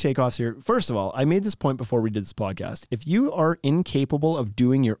we do takeoffs here, first of all, I made this point before we did this podcast. If you are incapable of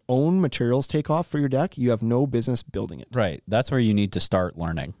doing your own materials takeoff for your deck, you have no business building it. Right. That's where you need to start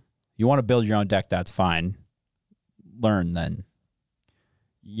learning. You want to build your own deck, that's fine. Learn then.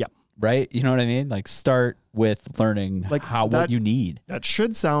 Yep. Right? You know what I mean? Like start with learning like what you need. That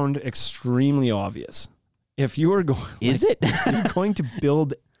should sound extremely obvious. If you are going, is it? If you're going to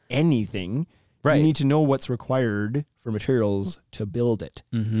build anything, you need to know what's required for materials to build it.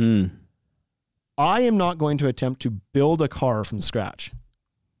 Mm-hmm. I am not going to attempt to build a car from scratch.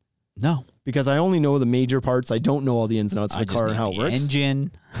 No. Because I only know the major parts. I don't know all the ins and outs of a car and how it works.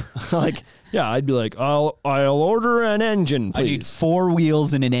 Engine. Like, yeah, I'd be like, I'll order an engine, please. I need 4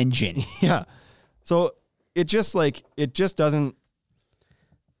 wheels and an engine. Yeah. So it just doesn't,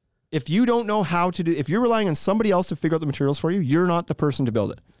 if you don't know how to do, if you're relying on somebody else to figure out the materials for you, you're not the person to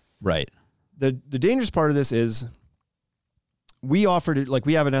build it. Right. The dangerous part of this is we offered it, like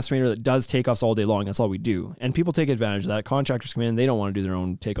we have an estimator that does takeoffs all day long. That's all we do. And people take advantage of that. Contractors come in, they don't want to do their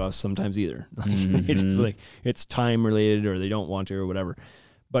own takeoffs sometimes either. It's just like, it's time related or they don't want to or whatever.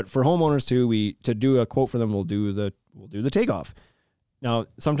 But for homeowners too, to do a quote for them, we'll do the takeoff. Now,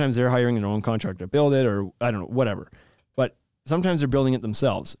 sometimes they're hiring their own contractor to build it or I don't know, whatever. But sometimes they're building it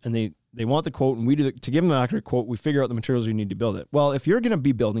themselves and they want the quote and we do to give them an accurate quote, we figure out the materials you need to build it. Well, if you're going to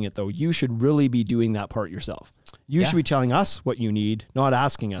be building it though, you should really be doing that part yourself. You should be telling us what you need, not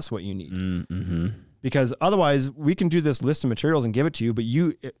asking us what you need. Mm-hmm. Because otherwise we can do this list of materials and give it to you,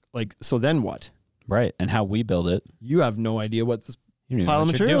 but so then what? Right. And how we build it. You have no idea what this You pile of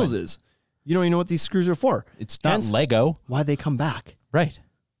materials is. You don't even know what these screws are for. It's not Lego. Why they come back. Right.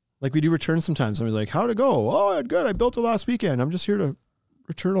 Like we do returns sometimes. Somebody's like, how'd it go? Oh, good. I built it last weekend. I'm just here to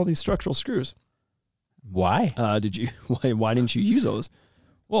return all these structural screws. Why? Why didn't you use those?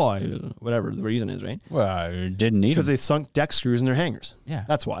 Well, whatever the reason is, right? Well, I didn't need Because they sunk deck screws in their hangers. Yeah.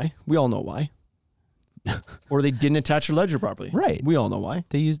 That's why. We all know why. Or they didn't attach their ledger properly. Right. We all know why.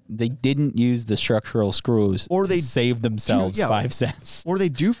 They didn't use the structural screws or they saved themselves 5 cents. Or they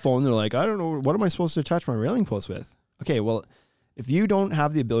do phone. They're like, I don't know. What am I supposed to attach my railing post with? Okay, well, if you don't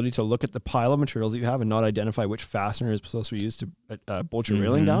have the ability to look at the pile of materials that you have and not identify which fastener is supposed to be used to bolt your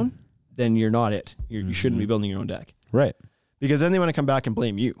railing down, then you're not it. You shouldn't be building your own deck. Right. Because then they want to come back and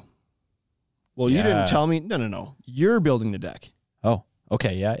blame you. Well, you didn't tell me. No. You're building the deck. Oh,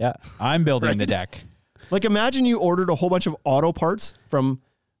 okay. Yeah. I'm building the deck. Like imagine you ordered a whole bunch of auto parts from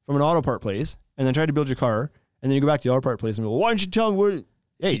an auto part place and then tried to build your car. And then you go back to the auto part place and go, well, why don't you tell me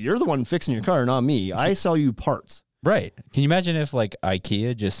hey, you're the one fixing your car, not me. I sell you parts. Right. Can you imagine if like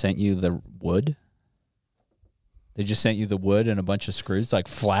IKEA just sent you the wood? They just sent you the wood and a bunch of screws, like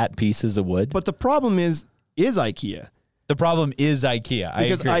flat pieces of wood. But the problem is IKEA. The problem is IKEA.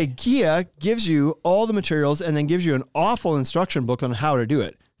 Because IKEA gives you all the materials and then gives you an awful instruction book on how to do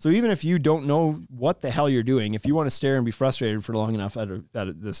it. So even if you don't know what the hell you're doing, if you want to stare and be frustrated for long enough at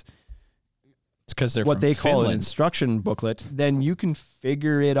this, it's because they're what from they call Finland. an instruction booklet, then you can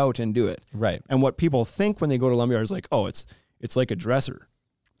figure it out and do it. Right. And what people think when they go to lumberyard is like, oh, it's like a dresser.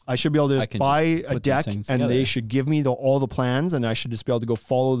 I should be able to just buy a deck and they should give me all the plans and I should just be able to go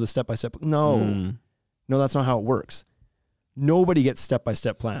follow the step-by-step. No, that's not how it works. Nobody gets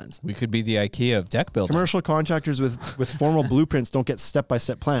step-by-step plans. We could be the IKEA of deck building. Commercial contractors with formal blueprints don't get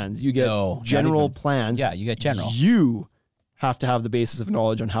step-by-step plans. You get general plans. Yeah, you get general. You have to have the basis of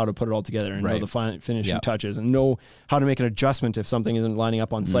knowledge on how to put it all together and know the finishing touches and know how to make an adjustment if something isn't lining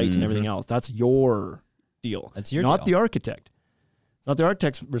up on site and everything else. That's your deal. That's your not deal. the architect. It's not the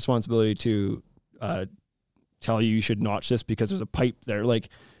architect's responsibility to tell you should notch this because there's a pipe there. Like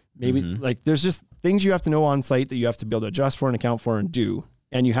maybe like there's just things you have to know on site that you have to be able to adjust for and account for and do.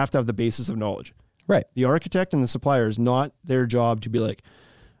 And you have to have the basis of knowledge. Right. The architect and the supplier is not their job to be like,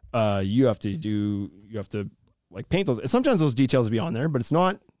 you have to like paint those. Sometimes those details will be on there, but it's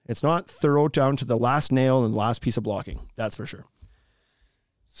not thorough down to the last nail and the last piece of blocking. That's for sure.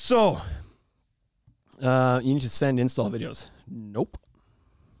 So, you need to send install videos. Nope.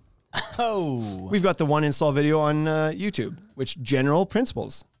 Oh. We've got the one install video on YouTube, which general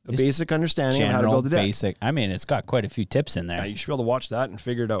principles, a basic understanding of how to build a deck. Basic. I mean, it's got quite a few tips in there. Yeah, you should be able to watch that and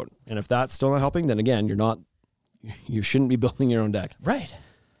figure it out. And if that's still not helping, then again, you shouldn't be building your own deck. Right.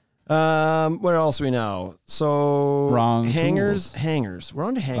 Where else are we now? So Wrong hangers. tools. Hangers. We're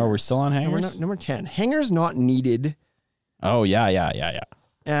on to hangers. Oh, we're still on hangers? Number 10. Hangers not needed Oh, yeah.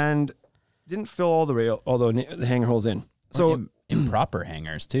 and didn't fill all the hanger holes in. So improper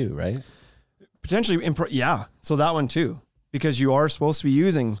hangers too, right? potentially so that one too, because you are supposed to be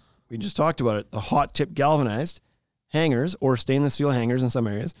using, we just talked about it, the hot tip galvanized hangers or stainless steel hangers in some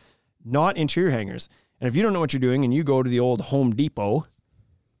areas, not interior hangers. And if you don't know what you're doing and you go to the old Home Depot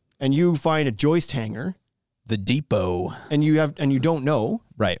and you find a joist hanger, The depot. and you don't know,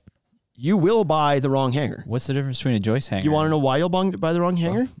 Right. you will buy the wrong hanger. What's the difference between a joist hanger? You want to know why you'll buy the wrong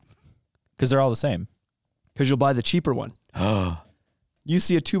hanger? Because they're all the same. Because you'll buy the cheaper one. You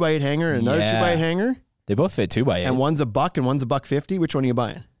see a 2x8 hanger and another 2x8 hanger, They both fit 2x8s. and one's $1 and one's $1.50. Which one are you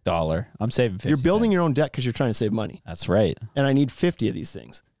buying? $1. I'm saving 50 You're building cents. your own deck because you're trying to save money. That's right. And I need 50 of these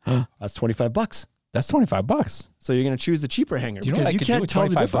things. That's $25. That's $25. So you're going to choose the cheaper hanger Do you know what I because you could do can't with tell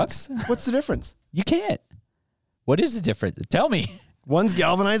the $25? difference. What's the difference? You can't. What is the difference? Tell me. One's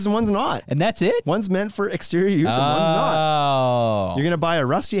galvanized and one's not. And that's it? One's meant for exterior use and one's not. Oh. You're going to buy a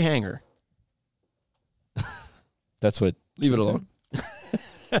rusty hanger. That's what. Leave it alone.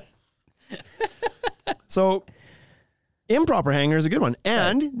 So improper hanger is a good one.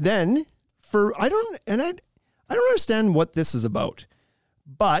 And then I don't understand what this is about,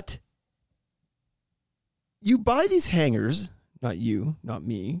 but you buy these hangers not you, not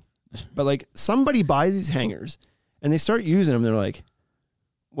me, but like somebody buys these hangers and they start using them. They're like,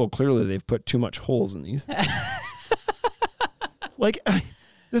 well, clearly they've put too much holes in these. Like,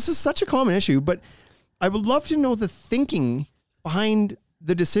 this is such a common issue, but I would love to know the thinking behind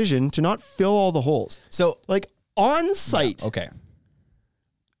the decision to not fill all the holes. So, like on site, okay,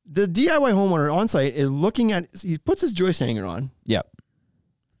 the DIY homeowner on site is looking at, he puts his joist hanger on yep,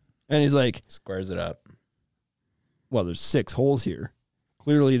 and he's like, squares it up. well, there's 6 holes here.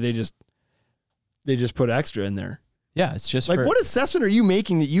 Clearly they just put extra in there. Yeah, it's just Like, what assessment are you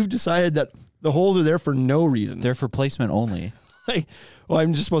making that you've decided that the holes are there for no reason? they're for placement only. Like, well,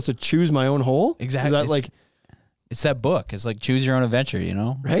 I'm just supposed to choose my own hole? Exactly. Is that like, It's that book. It's like choose your own adventure, you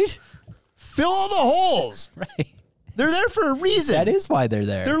know? right? Fill all the holes. Right. They're there for a reason. That is why they're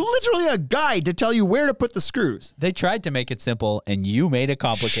there. They're literally a guide to tell you where to put the screws. They tried to make it simple, and you made it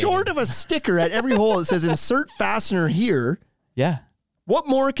complicated. Short of a sticker at every hole that says insert fastener here, Yeah. what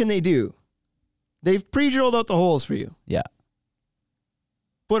more can they do? They've pre-drilled out the holes for you. Yeah.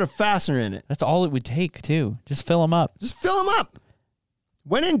 Put a fastener in it. That's all it would take, too. Just fill them up. Just fill them up.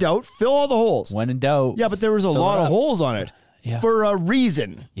 When in doubt, fill all the holes. When in doubt. Yeah, but there was a fill lot it of up. holes on it Yeah. for a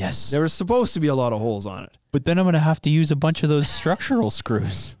reason. Yes. There was supposed to be a lot of holes on it. But then I'm going to have to use a bunch of those structural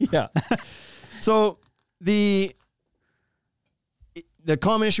screws. Yeah. So the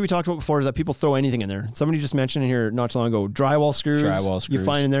common issue we talked about before is that people throw anything in there. Somebody just mentioned here not too long ago, drywall screws. You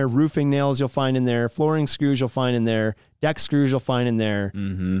find in there, roofing nails you'll find in there, flooring screws you'll find in there, deck screws you'll find in there.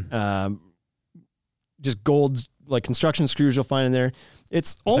 Mm-hmm. Just gold, like construction screws you'll find in there.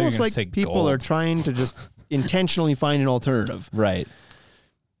 It's you were almost gonna like say people gold. are trying to just intentionally find an alternative. Right.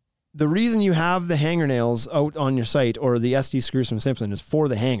 The reason you have the hanger nails out on your site or the SD screws from Simpson is for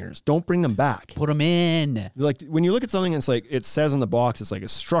the hangers. Don't bring them back. Put them in. Like when you look at something, it's like it says on the box, it's like a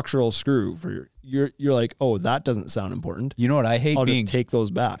structural screw for you're like, oh, that doesn't sound important. You know what? I hate I'll being just take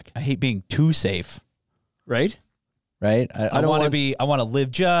those back, I hate being too safe. right? Right? I don't want to want- be I want to live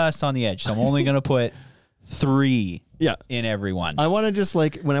just on the edge. So I'm only going to put 3 Yeah, in every one. I want to just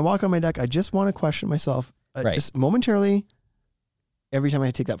like when I walk on my deck, I just want to question myself, Right. just momentarily. Every time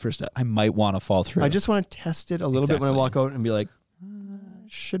I take that first step, I might want to fall through. I just want to test it a little bit when I Exactly. walk out and be like,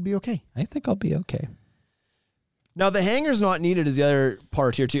 should be okay. I think I'll be okay. Now the hanger's not needed is the other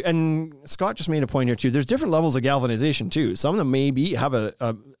part here too, and Scott just made a point here too. There's different levels of galvanization too. Some of them maybe have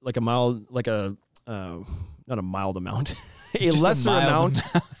a mild, like a not a mild amount, a Just a lesser mild amount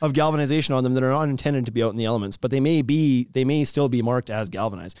of galvanization on them that are not intended to be out in the elements, but they may still be marked as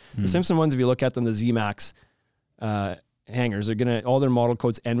galvanized. The Simpson ones, if you look at them, the Z-Max hangers are gonna all their model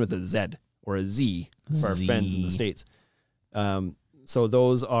codes end with a Z or a Z for our Z. friends in the States. So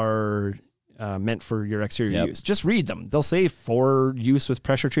those are meant for your exterior Yep. use. Just read them. They'll say for use with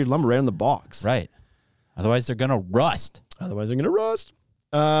pressure treated lumber right on the box. Right. Otherwise they're going to rust. Otherwise, they're going to rust.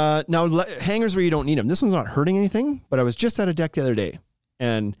 Now, hangers where you don't need them. This one's not hurting anything, but I was just at a deck the other day,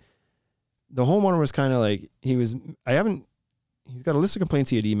 and the homeowner was kind of like, he's got a list of complaints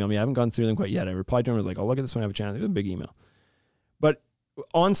he had emailed me. I haven't gone through them quite yet. I replied to him. I was like, I'll look at this when I have a chance. It was a big email. But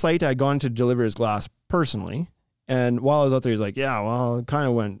on site, I had gone to deliver his glass personally. And while I was out there, he's like, yeah, well, it kind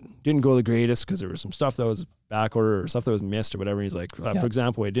of didn't go the greatest because there was some stuff that was back order or stuff that was missed or whatever. He's like, for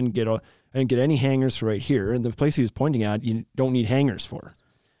example, I didn't get any hangers for right here. And the place he was pointing at, you don't need hangers for.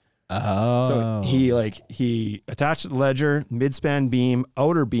 Oh. So he attached the ledger, mid-span beam,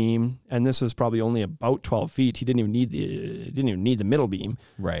 outer beam, and this was probably only about 12 feet. He didn't even need the middle beam.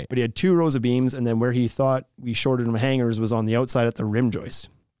 Right. But he had 2 rows of beams, and then where he thought we shorted him hangers was on the outside at the rim joist.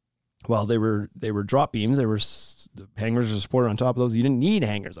 Well, they were drop beams. The hangers were supported on top of those. You didn't need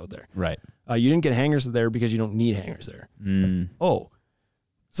hangers out there. Right. You didn't get hangers there because you don't need hangers there.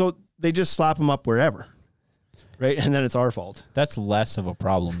 So they just slap them up wherever, right? And then it's our fault. That's less of a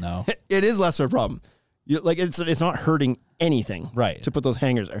problem though. It is less of a problem. It's not hurting anything, Right. to put those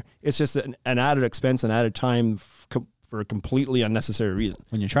hangers there. It's just an added expense and added time for a completely unnecessary reason.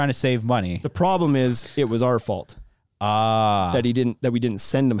 When you're trying to save money. The problem is it was our fault That that we didn't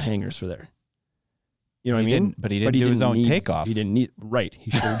send him hangers for there. You know what I mean? But he didn't do his own takeoff. He didn't need, right. He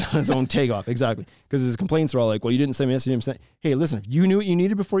should have done his own takeoff. Exactly. Because his complaints were all like, well, you didn't send me this, you didn't send. Hey, listen, if you knew what you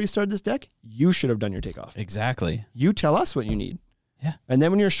needed before you started this deck, you should have done your takeoff. Exactly. You tell us what you need. Yeah. And then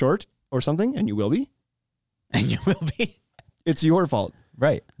when you're short or something, and you will be, And you will be. it's your fault.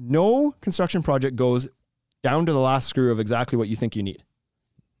 Right. No construction project goes down to the last screw of exactly what you think you need.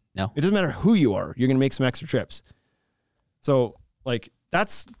 No. It doesn't matter who you are. You're going to make some extra trips. So like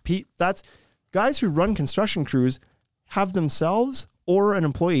that's guys who run construction crews have themselves or an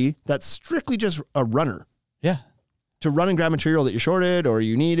employee that's strictly just a runner. Yeah. to run and grab material that you shorted or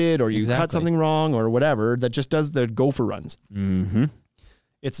you needed or you cut Exactly. something wrong or whatever, that just does the gopher runs. Mm-hmm.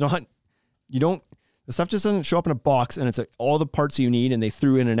 It's not, the stuff just doesn't show up in a box and it's like all the parts you need and they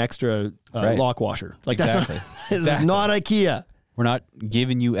threw in an extra Right. lock washer. Like Exactly. this is not IKEA. We're not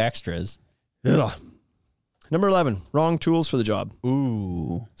giving you extras. Ugh. Number 11, wrong tools for the job.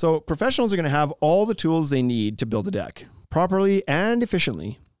 Ooh. So professionals are going to have all the tools they need to build a deck properly and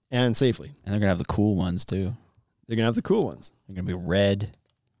efficiently and safely. And they're going to have the cool ones too. They're going to have the cool ones. They're going to be red.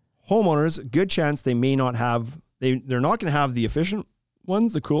 Homeowners, good chance they may not have, they're not going to have the efficient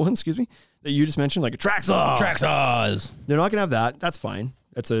ones, the cool ones, excuse me, that you just mentioned, like a track saw. Track saws. They're not going to have that. That's fine.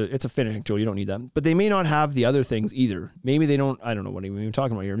 It's a finishing tool. You don't need that. But they may not have the other things either. Maybe they don't, I don't know what we're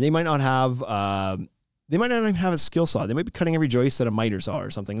talking about here. They might not have, they might not even have a skill saw. They might be cutting every joist at a miter saw or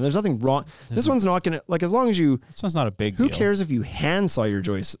something. And there's nothing wrong. This one's not going to, like, as long as you, This one's not a big who deal. cares if you hand saw your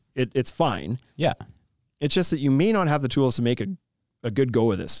joists? It's fine. Yeah. It's just that you may not have the tools to make a good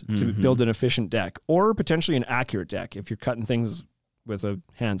go of this, to build an efficient deck or potentially an accurate deck. If you're cutting things with a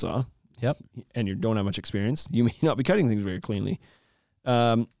handsaw Yep. and you don't have much experience, you may not be cutting things very cleanly.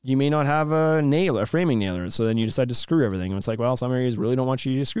 You may not have a framing nailer. So then you decide to screw everything. And it's like, well, some areas really don't want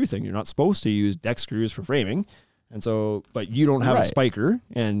you to screw things. You're not supposed to use deck screws for framing. And so, but you don't have a Right. spiker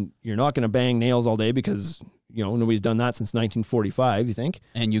and you're not going to bang nails all day because, nobody's done that since 1945, you think?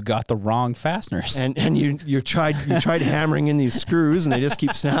 And you got the wrong fasteners. And you tried hammering in these screws and they just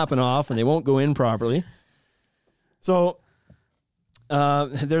keep snapping off and they won't go in properly. So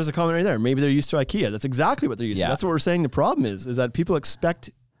there's a comment right there. Maybe they're used to IKEA. That's exactly what they're used to. Yeah. That's what we're saying. The problem is that people expect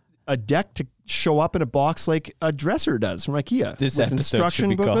a deck to show up in a box like a dresser does from IKEA. This with episode instruction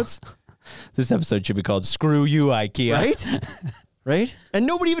should be booklets, This episode should be called Screw You, IKEA. right? Right? And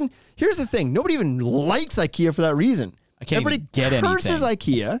here's the thing. Nobody even likes IKEA for that reason. I can't Everybody even get curses anything.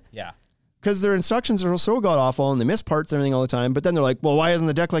 IKEA. Yeah. Because their instructions are so god awful and they miss parts and everything all the time. But then they're like, well, why isn't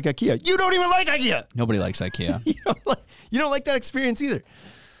the deck like IKEA? You don't even like IKEA. Nobody likes IKEA. You don't like that experience either.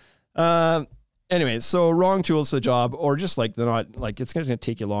 Anyways, so wrong tools for the job, or just like they're not, like it's going to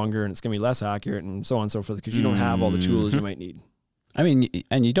take you longer and it's going to be less accurate and so on and so forth because you don't have all the tools you might need. I mean,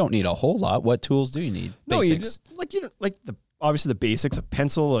 and you don't need a whole lot. What tools do you need? Basics. You don't like obviously the basics: a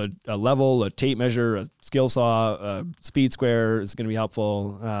pencil, a level, a tape measure, a skill saw, a speed square is going to be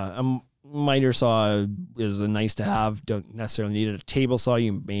helpful. A miter saw is a nice to have. Don't necessarily need it. A table saw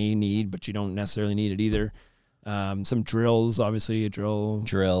you may need, but you don't necessarily need it either. Some drills, obviously a drill.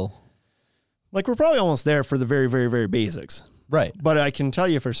 Like we're probably almost there for the very, very, very basics. Right. But I can tell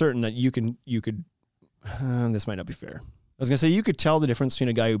you for certain that you could. This might not be fair. I was gonna say you could tell the difference between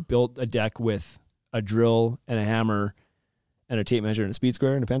a guy who built a deck with a drill and a hammer and a tape measure and a speed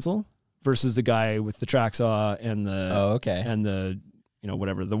square and a pencil versus the guy with the track saw and the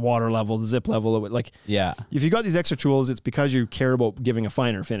whatever, the water level, the zip level. Like, Yeah. if you got these extra tools, it's because you care about giving a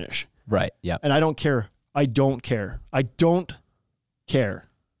finer finish. Right. Yeah. And I don't care. I don't care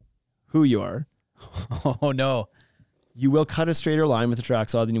who you are. Oh no. You will cut a straighter line with a track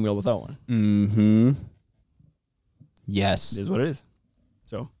saw than you will without one. Mm-hmm. Yes. It is what it is.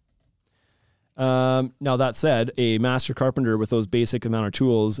 So, now that said, a master carpenter with those basic amount of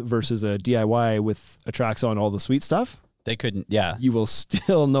tools versus a DIY with a track saw and all the sweet stuff, They couldn't. Yeah. you will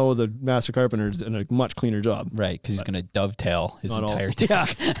still know the master carpenter's doing a much cleaner job. Right. Because he's going to dovetail his Not all- entire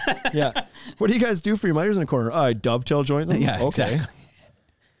deck. Yeah. Yeah. What do you guys do for your miters in the corner? I dovetail joint them. Yeah, Okay. exactly.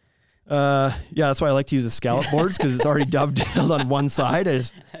 Yeah, that's why I like to use the scallop boards because it's already dovetailed on one side. I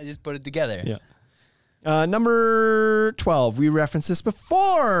just put it together. Yeah. Number 12. We referenced this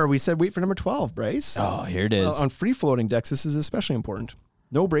before. We said wait for number 12, Bryce. Oh, here it is. On free floating decks, this is especially important.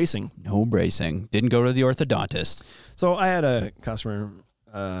 No bracing. No bracing. Didn't go to the orthodontist. So I had a customer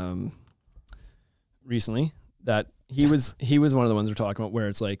recently that he was one of the ones we're talking about where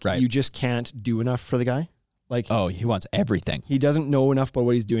it's like Right. you just can't do enough for the guy. Like Oh, he wants everything. he doesn't know enough about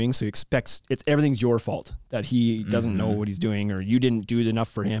what he's doing, so he expects everything's your fault that he doesn't know what he's doing, or you didn't do enough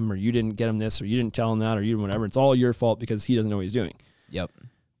for him, or you didn't get him this, or you didn't tell him that, or you whatever. It's all your fault because he doesn't know what he's doing, Yep.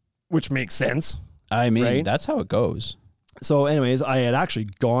 which makes sense. I mean, Right? that's how it goes. So anyways, I had actually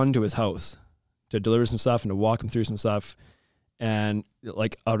gone to his house to deliver some stuff and to walk him through some stuff. And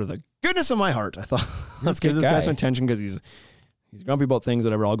like out of the goodness of my heart, I thought, let's give this guy some attention because he's grumpy about things,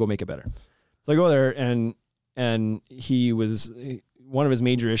 whatever. I'll go make it better. So I go there and he was, one of his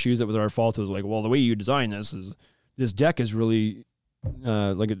major issues that was our fault was like, well, the way you design this deck is really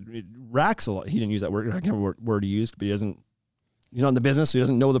like it racks a lot. He didn't use that word. I can't remember what word he used, but he's not in the business, so he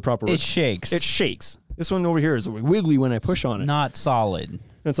doesn't know the proper word. It shakes. It shakes. This one over here is wiggly when I push on it. Not solid. And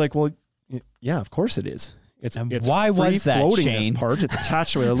it's like, well, yeah, of course it is. It's why was free that, floating Shane? this part. It's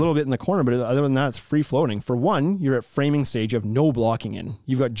attached to it a little bit in the corner, but other than that, it's free floating. For one, you're at framing stage. You have no blocking in.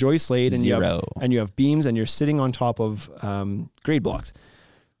 You've got joist laid and you have beams, and you're sitting on top of grade blocks.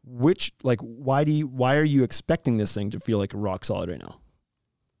 Why are you expecting this thing to feel like rock solid right now?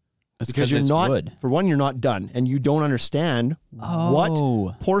 It's because you're not. wood. For one, you're not done, and you don't understand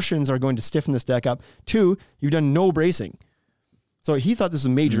what portions are going to stiffen this deck up. Two, you've done no bracing. So he thought this was a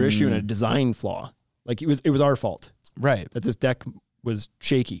major issue and a design flaw. Like it was our fault. Right. That this deck was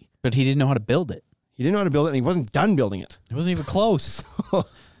shaky. But he didn't know how to build it. He didn't know how to build it, and he wasn't done building it. It wasn't even close.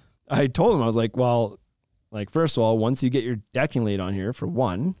 I told him, I was like, well, first of all, once you get your decking laid on here, for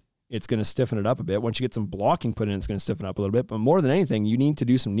one, it's going to stiffen it up a bit. Once you get some blocking put in, it's going to stiffen up a little bit. But more than anything, you need to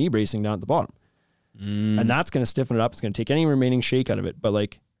do some knee bracing down at the bottom. And that's going to stiffen it up. It's going to take any remaining shake out of it. But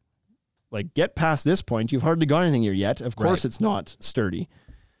like get past this point, you've hardly got anything here yet. Of course, it's not sturdy.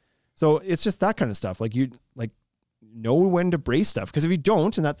 So it's just that kind of stuff. Like you know when to brace stuff. Because if you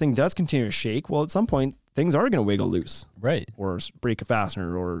don't, and that thing does continue to shake, well, at some point, things are going to wiggle loose. Right. Or break a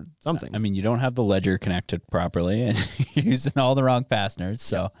fastener or something. I mean, you don't have the ledger connected properly and you're using all the wrong fasteners.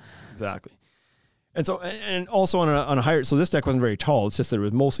 So exactly. And so, and also on a higher, so this deck wasn't very tall. It's just that it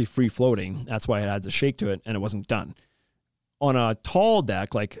was mostly free floating. That's why it adds a shake to it, and it wasn't done. On a tall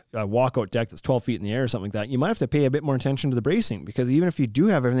deck, like a walkout deck that's 12 feet in the air or something like that, you might have to pay a bit more attention to the bracing, because even if you do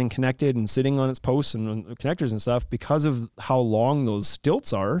have everything connected and sitting on its posts and connectors and stuff, because of how long those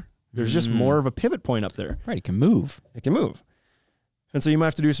stilts are, there's just more of a pivot point up there. Right, it can move. It can move. And so you might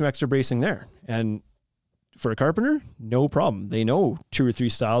have to do some extra bracing there. And for a carpenter, no problem. They know 2 or 3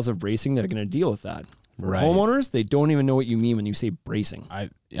 styles of bracing that are going to deal with that. For homeowners, they don't even know what you mean when you say bracing. I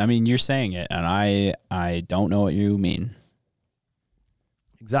mean, you're saying it, and I don't know what you mean.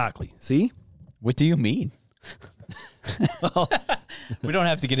 Exactly. See? What do you mean? Well, we don't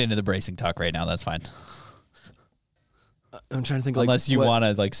have to get into the bracing talk right now. That's fine. I'm trying to think. Unless you want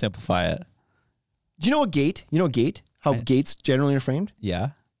to simplify it. Do you know a gate? How gates generally are framed? Yeah.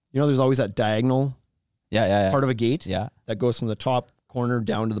 There's always that diagonal part of a gate that goes from the top corner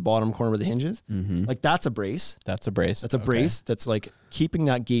down to the bottom corner where the hinge is. Mm-hmm. That's a brace. That's a brace. That's a brace that's keeping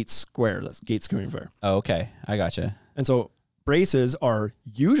that gate square. That's gate screwing fair. Oh, okay. I gotcha. And so braces are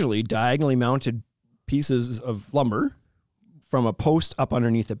usually diagonally mounted pieces of lumber from a post up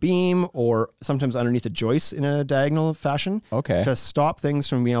underneath a beam, or sometimes underneath a joist in a diagonal fashion. Okay. To stop things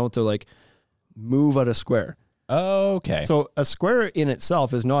from being able to move out a square. Okay. So a square in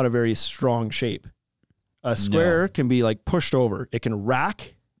itself is not a very strong shape. A square can be pushed over. It can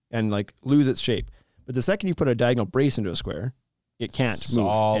rack and lose its shape. But the second you put a diagonal brace into a square, it can't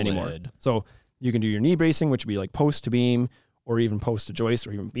move anymore. So you can do your knee bracing, which would be post to beam, or even post to joist,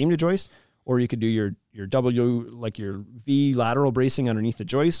 or even beam to joist. Or you could do your W, your V lateral bracing underneath the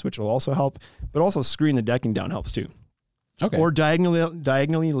joist, which will also help. But also screwing the decking down helps too. Okay. Or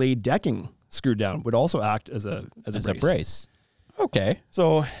diagonally laid decking screwed down would also act as a brace. Okay.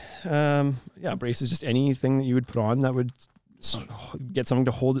 So, brace is just anything that you would put on that would get something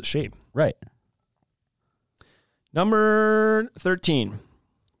to hold its shape. Right. Number 13,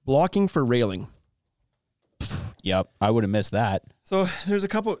 blocking for railing. Yep, I would have missed that. So there's a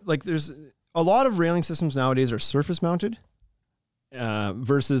couple, there's a lot of railing systems nowadays are surface mounted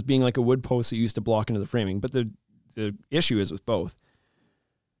versus being a wood post that you used to block into the framing. But the issue is with both.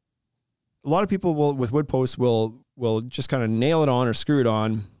 A lot of people with wood posts will just kind of nail it on or screw it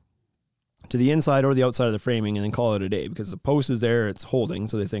on to the inside or the outside of the framing and then call it a day, because the post is there, it's holding,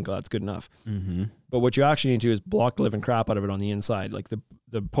 so they think, that's good enough. Mm-hmm. But what you actually need to do is block the living crap out of it on the inside.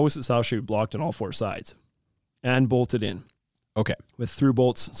 The post itself should be blocked on all 4 sides and bolted in. Okay. With through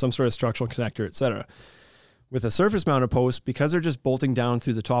bolts, some sort of structural connector, etc. With a surface mounted post, because they're just bolting down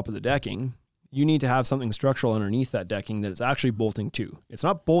through the top of the decking, you need to have something structural underneath that decking that it's actually bolting to. It's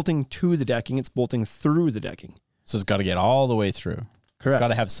not bolting to the decking, it's bolting through the decking. So it's got to get all the way through. Correct. It's got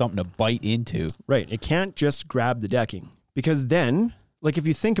to have something to bite into. Right. It can't just grab the decking, because then, if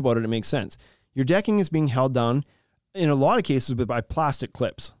you think about it, it makes sense. Your decking is being held down in a lot of cases by plastic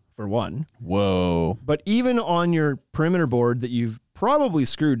clips, for one. Whoa. But even on your perimeter board that you've probably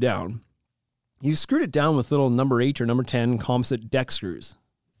screwed down, you screwed it down with little number 8 or number 10 composite deck screws.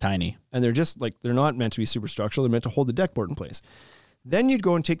 Tiny. And they're just they're not meant to be super structural. They're meant to hold the deck board in place. Then you'd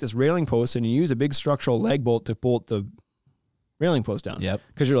go and take this railing post and you use a big structural leg bolt to bolt the railing post down. Yep.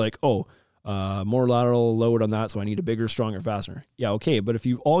 Because you're more lateral load on that, so I need a bigger, stronger fastener. Yeah, okay. But if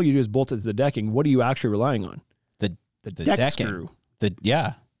all you do is bolt it to the decking, what are you actually relying on? The deck decking. screw.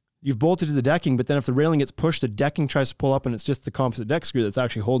 You've bolted to the decking, but then if the railing gets pushed, the decking tries to pull up, and it's just the composite deck screw that's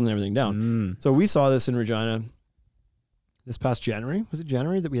actually holding everything down. So we saw this in Regina this past January. Was it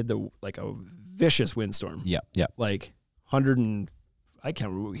January that we had a vicious windstorm? Yeah. Like 100 and I can't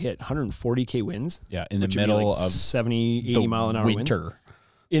remember what we hit, 140K winds. Yeah, in the middle of 70, 80 mile an hour winds.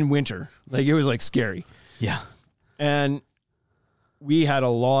 In winter. Like it was like scary. Yeah. And we had a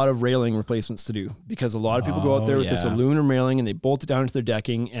lot of railing replacements to do because a lot of people go out there with this aluminum railing and they bolt it down into their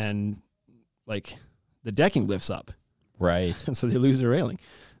decking and like the decking lifts up. Right. And so they lose their railing.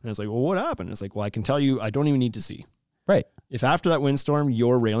 And it's like, well, what happened? It's like, well, I can tell you, I don't even need to see. Right. If after that windstorm,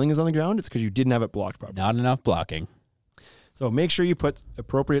 your railing is on the ground, it's because you didn't have it blocked properly. Not enough blocking. So make sure you put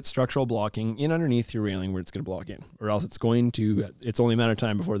appropriate structural blocking in underneath your railing where it's going to block in, or else it's only a matter of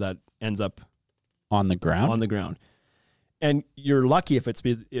time before that ends up on the ground. And you're lucky if it's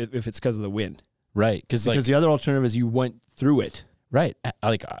because of the wind. Right. Because the other alternative is you went through it. Right.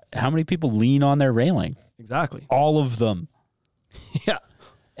 Like how many people lean on their railing? Exactly. All of them. Yeah.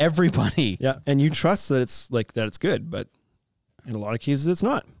 Everybody. Yeah. And you trust that it's good, but in a lot of cases it's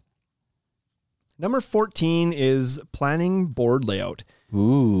not. Number 14 is planning board layout.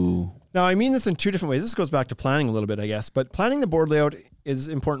 Ooh. Now, I mean this in two different ways. This goes back to planning a little bit, I guess, but planning the board layout is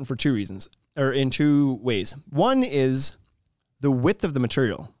important for in two ways. One is the width of the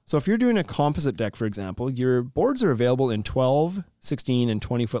material. So if you're doing a composite deck, for example, your boards are available in 12, 16, and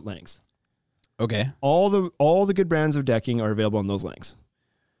 20 foot lengths. Okay. All the good brands of decking are available in those lengths.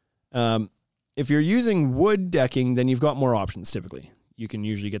 If you're using wood decking, then you've got more options typically. You can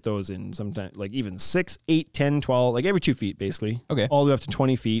usually get those in sometimes like even 6, 8, 10, 12, like every 2 feet basically. Okay. All the way up to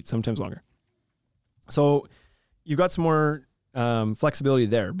 20 feet, sometimes longer. So you've got some more flexibility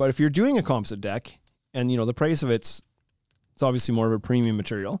there. But if you're doing a composite deck and the price of it's obviously more of a premium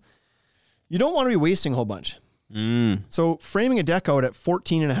material, you don't want to be wasting a whole bunch. So framing a deck out at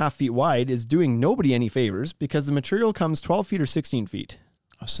 14.5 feet wide is doing nobody any favors because the material comes 12 feet or 16 feet.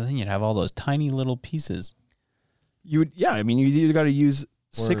 Oh, so then you'd have all those tiny little pieces. You either got to use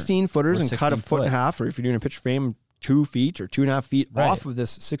 16 footers and cut a foot and a half, or if you're doing a picture frame, 2 feet or 2.5 feet off of this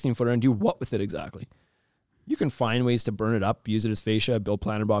 16 footer and do what with it exactly. You can find ways to burn it up, use it as fascia, build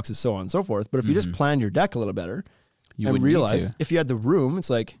planter boxes, so on and so forth. But if you just planned your deck a little better, you would realize if you had the room, it's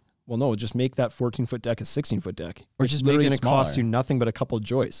like, well, no, just make that 14-foot deck a 16-foot deck. Or it's just literally going to cost you nothing but a couple of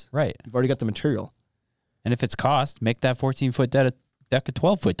joists. Right. You've already got the material. And if it's cost, make that 14-foot deck a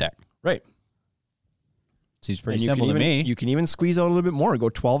 12-foot deck. Right. Seems pretty simple to me. You can even squeeze out a little bit more, go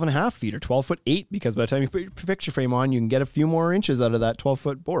 12.5 feet or 12 foot 8, because by the time you put your picture frame on, you can get a few more inches out of that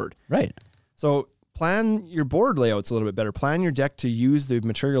 12-foot board. Right. So plan your board layouts a little bit better. Plan your deck to use the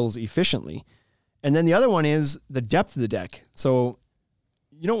materials efficiently. And then the other one is the depth of the deck. So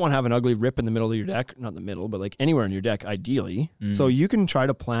you don't want to have an ugly rip in the middle of your deck, not in the middle, but like anywhere in your deck, ideally. So you can try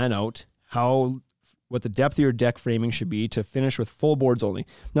to plan out what the depth of your deck framing should be to finish with full boards only.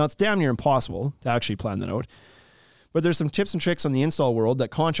 Now, it's damn near impossible to actually plan that out, but there's some tips and tricks on the install world that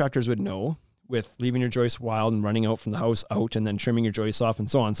contractors would know, with leaving your joists wild and running out from the house out and then trimming your joists off and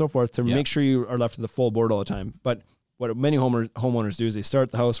so on and so forth to make sure you are left with the full board all the time. But what many homeowners do is they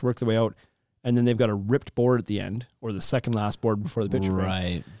start the house, work their way out, and then they've got a ripped board at the end, or the second last board before the picture frame.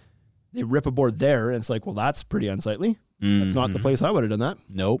 Right. They rip a board there, and it's like, well, that's pretty unsightly. That's not the place I would have done that.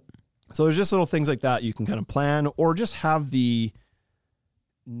 Nope. So there's just little things like that you can kind of plan, or just have the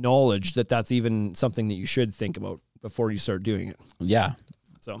knowledge that that's even something that you should think about before you start doing it. Yeah.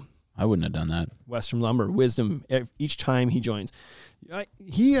 So I wouldn't have done that. Western Lumber, wisdom, each time he joins.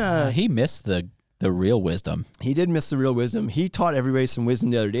 He missed the real wisdom. He did miss the real wisdom. He taught everybody some wisdom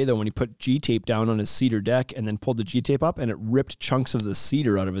the other day, though, when he put G-tape down on his cedar deck and then pulled the G-tape up, and it ripped chunks of the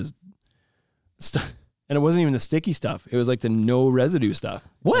cedar out of his stuff. And it wasn't even the sticky stuff. It was like the no residue stuff.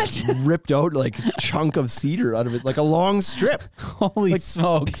 What? Ripped out like a chunk of cedar out of it, like a long strip. Holy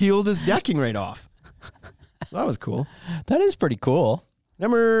smokes. Peeled his decking right off. So that was cool. That is pretty cool.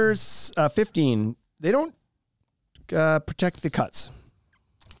 Number 15, they don't protect the cuts.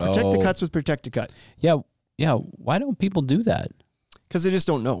 Protect the cuts with Protect to Cut. Yeah. Why don't people do that? Because they just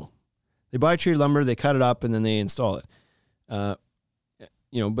don't know. They buy treated lumber, they cut it up, and then they install it.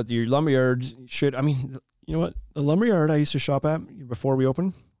 But your lumberyard should, you know what? The lumberyard I used to shop at before we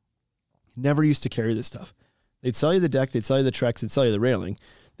opened never used to carry this stuff. They'd sell you the deck, they'd sell you the Trex, they'd sell you the railing.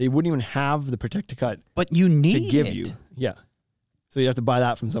 They wouldn't even have the Protect to Cut. But you need to give you. Yeah. So you have to buy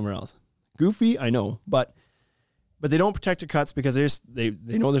that from somewhere else. Goofy, I know, but they don't protect your cuts because they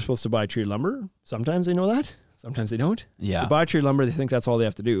know they're supposed to buy treated lumber. Sometimes they know that. Sometimes they don't. Yeah. They buy treated lumber, they think that's all they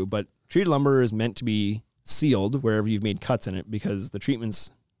have to do. But treated lumber is meant to be sealed wherever you've made cuts in it, because the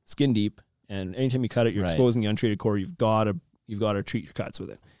treatment's skin deep, and anytime you cut it, you're exposing the untreated core. You've got to treat your cuts with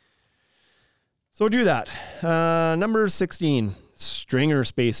it. So do that. Number 16, stringer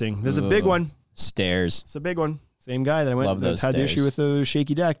spacing. This is a big one. Stairs. It's a big one. Same guy that I went Love those had the issue with the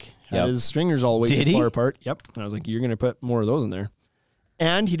shaky deck. Had Yep. his stringers all way Did too he? far apart. Yep. And I was like, you're going to put more of those in there.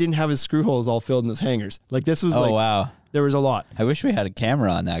 And he didn't have his screw holes all filled in his hangers. Like this was wow. there was a lot. I wish we had a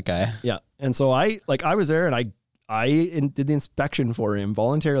camera on that guy. Yeah. And so I was there and I did the inspection for him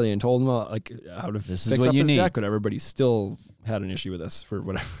voluntarily and told him like how to This is fix what up you his need. deck, whatever, but he still had an issue with us for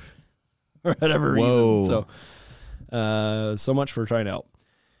whatever, for whatever Whoa. reason. So, so much for trying to help.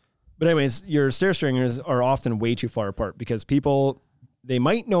 But anyways, your stair stringers are often way too far apart because people, they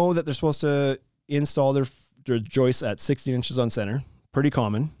might know that they're supposed to install their joists at 16 inches on center. Pretty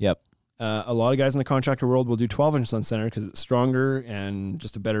common. Yep. A lot of guys in the contractor world will do 12 inches on center because it's stronger and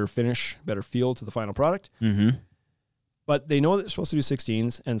just a better finish, better feel to the final product. Mm-hmm. But they know that they're supposed to do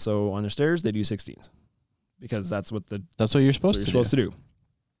 16s, and so on their stairs they do 16s because that's what That's what you're supposed to do.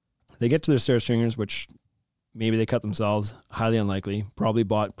 They get to their stair stringers, which maybe they cut themselves, highly unlikely. Probably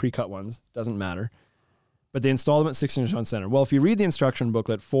bought pre-cut ones, doesn't matter. But they install them at 16 inches on center. Well, if you read the instruction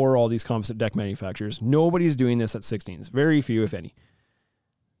booklet for all these composite deck manufacturers, nobody's doing this at 16s. Very few, if any.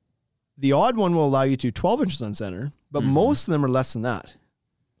 The odd one will allow you to 12 inches on center, but most of them are less than that.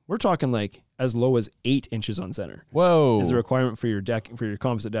 We're talking like as low as 8 inches on center. Whoa. Is a requirement for your deck, for your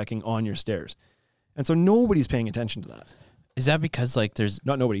composite decking on your stairs. And so nobody's paying attention to that. Is that because like there's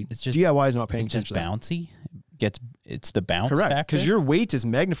Not nobody. It's just- DIY is not paying it's just attention to bouncy? It's the bounce that. Correct. factor? Because your weight is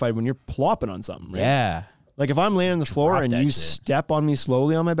magnified when you're plopping on something, right? Yeah. Like if I'm laying on the floor Drop and that you shit. step on me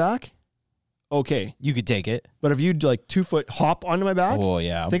slowly on my back, okay. You could take it. But if you like 2 foot hop onto my back, Oh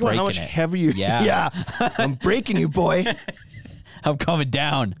yeah. I'm think about how much breaking it. heavier you Yeah. I'm breaking you, boy. I'm coming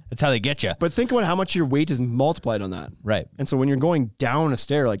down. That's how they get you. But think about how much your weight is multiplied on that. Right. And so when you're going down a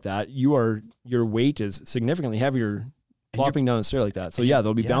stair like that, your weight is significantly heavier flopping down a stair like that. So yeah,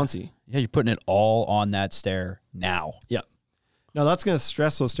 they'll be bouncy. Yeah, you're putting it all on that stair now. Yeah. Now that's going to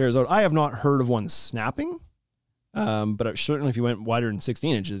stress those stairs out. I have not heard of one snapping, but certainly if you went wider than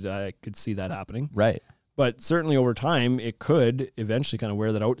 16 inches, I could see that happening. Right. But certainly over time, it could eventually kind of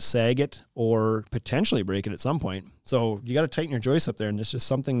wear that out, sag it, or potentially break it at some point. So you got to tighten your joists up there, and it's just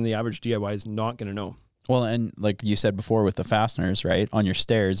something the average DIY is not going to know. Well, and like you said before with the fasteners, right? On your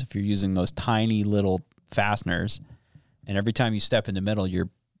stairs, if you're using those tiny little fasteners, and every time you step in the middle, you're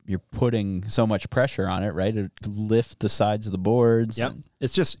putting so much pressure on it, right? It lift the sides of the boards. Yep. and-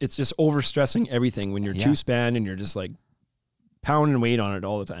 It's just overstressing everything when you're Yeah. two span and you're just like pounding weight on it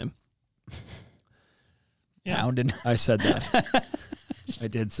all the time. Yeah. Pounding, I said that. I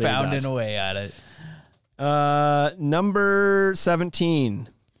did say pounding that. away at it. Number 17.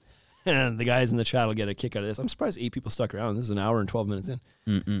 And the guys in the chat will get a kick out of this. I'm surprised 8 people stuck around. This is an hour and 12 minutes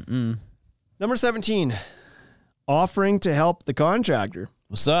in. Number 17. Offering to help the contractor.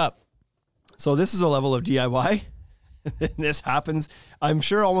 What's up? So this is a level of DIY. This happens. I'm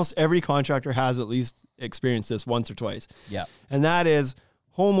sure almost every contractor has at least experienced this once or twice. Yeah. And that is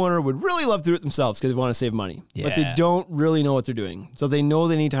homeowner would really love to do it themselves because they want to save money. But they Yeah. don't really know what they're doing. So they know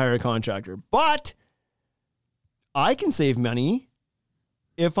they need to hire a contractor. But I can save money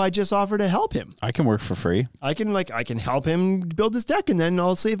if I just offer to help him. I can work for free. I can help him build his deck and then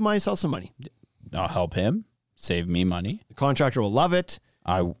I'll save myself some money. I'll help him. Save me money. The contractor will love it.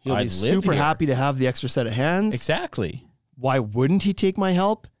 He'll I be live super here. happy to have the extra set of hands. Exactly. Why wouldn't he take my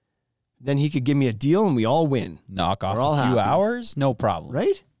help? Then he could give me a deal and we all win, Knock off We're all a few happy. hours, no problem.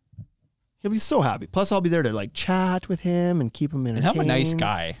 right? He'll be so happy. Plus, I'll be there to like chat with him and keep him And entertained. I'm a nice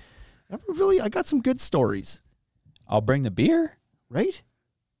guy. I got some good stories, I'll bring the beer. right?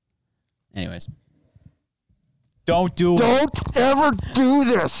 Anyways. Don't do it. Don't ever do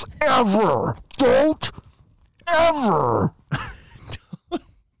this, ever. Don't ever.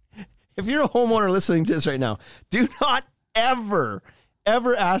 If you're a homeowner listening to this right now, do not ever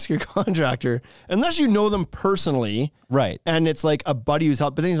ask your contractor, unless you know them personally, Right. and it's like a buddy who's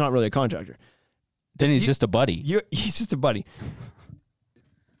helped, but then he's not really a contractor. Then he's just a buddy. He's just a buddy.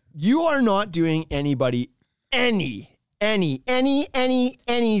 You are not doing anybody any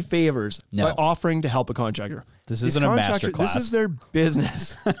favors No. by offering to help a contractor. This These isn't a contractors- master This class. is their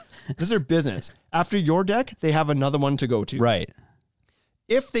business. This is their business. After your deck, they have another one to go to. Right.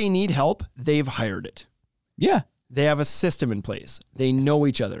 If they need help, they've hired it. Yeah. They have a system in place. They know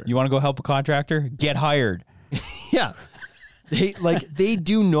each other. You want to go help a contractor? Get hired. Yeah. They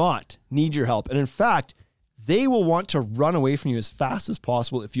do not need your help. And in fact, they will want to run away from you as fast as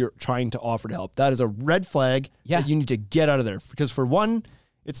possible if you're trying to offer to help. That is a red flag Yeah. that you need to get out of there. Because for one,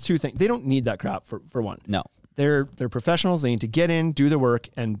 it's two things. They don't need that crap for one. No. They're professionals. They need to get in, do their work,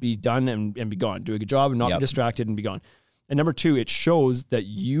 and be done and be gone. Do a good job and not Yep. be distracted and be gone. And number two, it shows that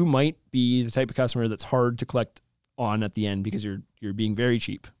you might be the type of customer that's hard to collect on at the end because you're being very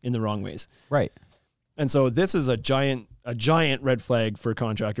cheap in the wrong ways. Right. And so this is a giant red flag for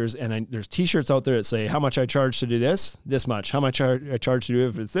contractors. And there's T-shirts out there that say how much I charge to do this much. How much I charge to do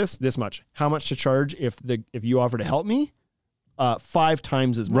if it's this much. How much to charge if you offer to help me? 5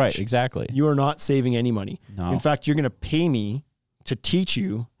 times as much. Right, exactly. You are not saving any money. No. In fact, you're going to pay me to teach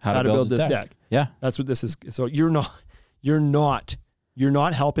you how to build this deck. Yeah, that's what this is. So you're not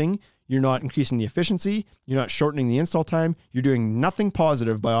helping. You're not increasing the efficiency. You're not shortening the install time. You're doing nothing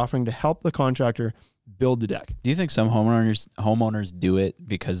positive by offering to help the contractor build the deck. Do you think some homeowners do it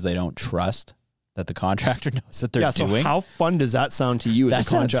because they don't trust that the contractor knows what they're doing? So how fun does that sound to you as a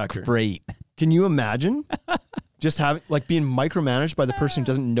contractor? Sounds great. Can you imagine just having being micromanaged by the person who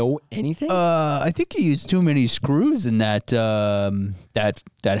doesn't know anything? I think you used too many screws in that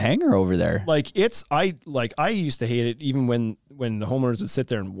hanger over there. I used to hate it even when the homeowners would sit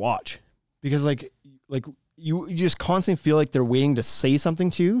there and watch, because you just constantly feel like they're waiting to say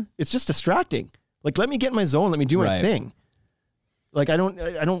something to you. It's just distracting. Let me get in my zone. Let me do my thing. I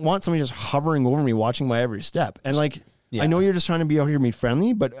don't want somebody just hovering over me, watching my every step. And I know you're just trying to be out here and be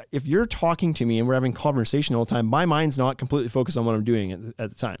friendly, but if you're talking to me and we're having conversation all the time, my mind's not completely focused on what I'm doing at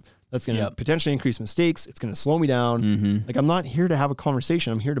the time. That's going to potentially increase mistakes. It's going to slow me down. Mm-hmm. I'm not here to have a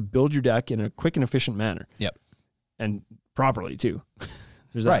conversation. I'm here to build your deck in a quick and efficient manner. Yep. And properly too.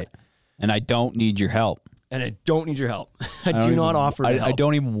 There's right. That. And I don't need your help. I I do not offer to help. I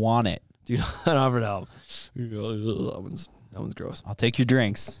don't even want it. Do not offer to help. That one's gross. I'll take your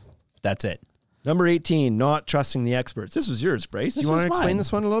drinks. That's it. Number 18, not trusting the experts. This was yours, Bryce. Do you want to explain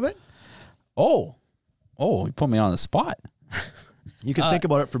this one a little bit? Oh, you put me on the spot. You can think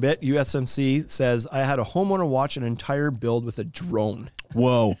about it for a bit. USMC says, I had a homeowner watch an entire build with a drone.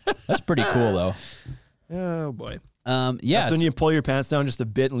 Whoa. That's pretty cool, though. Oh, boy. Yeah. That's when you pull your pants down just a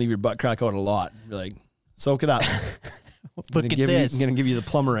bit and leave your butt crack out a lot. You're like, soak it up. Look at this. I'm going to give you the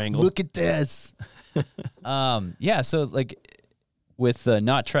plumber angle. Look at this. Yeah, so with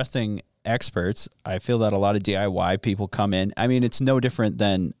not trusting experts, I feel that a lot of DIY people come in. I mean, it's no different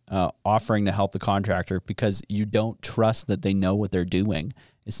than offering to help the contractor because you don't trust that they know what they're doing.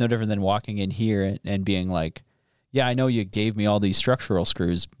 It's no different than walking in here and being like, yeah, I know you gave me all these structural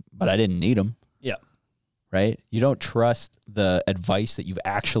screws, but I didn't need them. Yeah. Right? You don't trust the advice that you've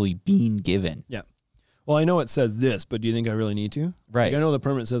actually been given. Yeah. Well, I know it says this, but do you think I really need to? Right. I know the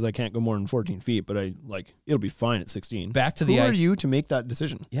permit says I can't go more than 14 feet, but it'll be fine at 16. Who are you to make that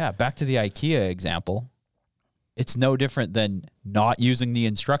decision? Yeah, back to the IKEA example. It's no different than not using the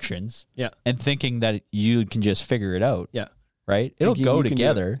instructions and thinking that you can just figure it out. Yeah. Right? It'll go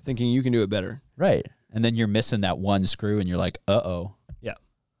together. Thinking you can do it better. Right. And then you're missing that one screw and you're like, uh-oh. Yeah.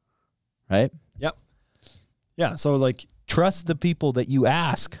 Right? Yep. Yeah, so trust the people that you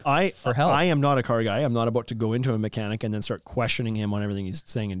ask for help. I am not a car guy. I'm not about to go into a mechanic and then start questioning him on everything he's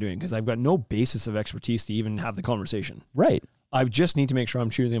saying and doing because I've got no basis of expertise to even have the conversation. Right. I just need to make sure I'm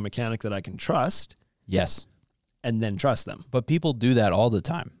choosing a mechanic that I can trust. Yes. And then trust them. But people do that all the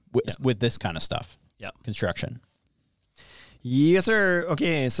time with this kind of stuff. Yeah. Construction. Yes, sir.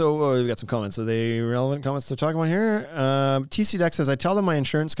 Okay, so we've got some comments. Are they relevant comments to talk about here? TC Deck says, I tell them my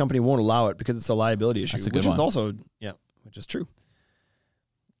insurance company won't allow it because it's a liability issue. That's a good which one. Is also, which is true.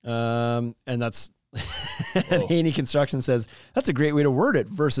 And that's, and Haney Construction says, that's a great way to word it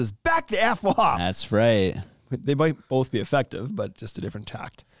versus back the F off. That's right. They might both be effective, but just a different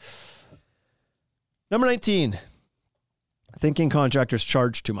tact. Number 19, thinking contractors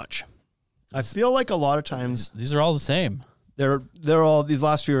charge too much. I feel like a lot of times these are all the same. They're all, these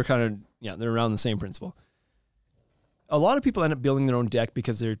last few are kind of, they're around the same principle. A lot of people end up building their own deck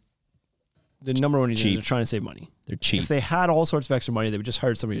because the number one reason is they're trying to save money. They're cheap. If they had all sorts of extra money, they would just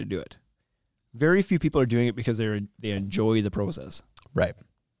hire somebody to do it. Very few people are doing it because they enjoy the process. Right.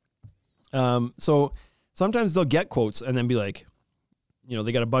 So sometimes they'll get quotes and then be like,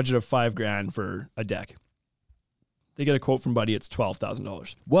 they got a budget of $5,000 for a deck. They get a quote from Buddy, it's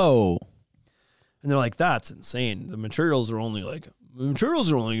 $12,000. Whoa. And they're like, that's insane. The materials are only going to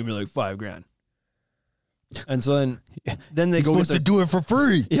be like $5,000. And so then they go supposed to do it for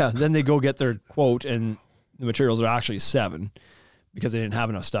free. Yeah. Then they go get their quote and the materials are actually $7,000 because they didn't have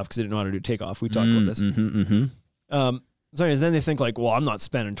enough stuff because they didn't know how to do takeoff. We talked about this. So anyways, then they think well, I'm not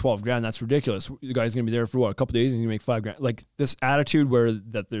spending $12,000. That's ridiculous. The guy's going to be there for a couple of days and he's going to make $5,000. Like this attitude where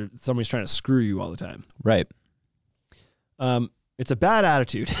somebody's trying to screw you all the time. Right. It's a bad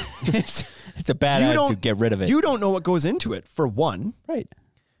attitude. It's a bad attitude. Get rid of it. You don't know what goes into it, for one. Right.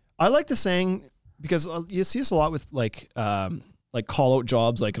 I like the saying because you see this a lot with call out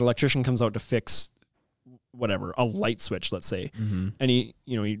jobs. Like an electrician comes out to fix whatever, a light switch, let's say, and he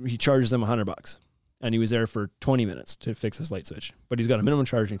charges them $100, and he was there for 20 minutes to fix this light switch, but he's got a minimum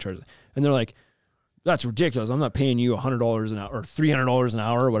charge and he charges, and they're like, that's ridiculous. I'm not paying you $100 an hour or $300 an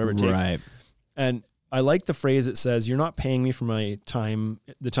hour or whatever it takes. Right. And I like the phrase that says, you're not paying me for my time,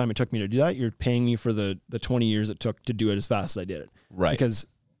 the time it took me to do that. You're paying me for the 20 years it took to do it as fast as I did it. Right. Because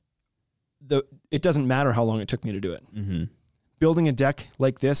it doesn't matter how long it took me to do it. Mm-hmm. Building a deck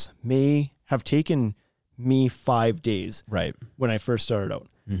like this may have taken me 5 days Right. when I first started out.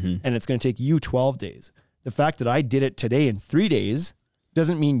 Mm-hmm. And it's going to take you 12 days. The fact that I did it today in 3 days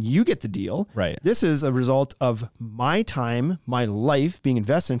doesn't mean you get the deal. Right. This is a result of my time, my life being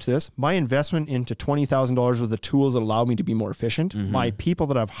invested into this, my investment into $20,000 worth of tools that allow me to be more efficient, my people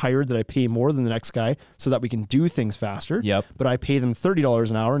that I've hired that I pay more than the next guy so that we can do things faster. Yep. But I pay them $30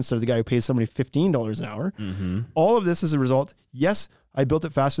 an hour instead of the guy who pays somebody $15 an hour. All of this is a result. Yes, I built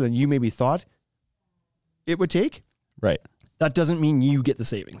it faster than you maybe thought it would take. Right. That doesn't mean you get the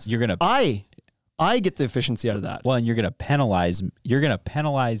savings. You're gonna. I get the efficiency out of that. Well, and you're gonna penalize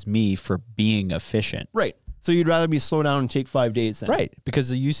me for being efficient. Right. So you'd rather me slow down and take 5 days then. Right.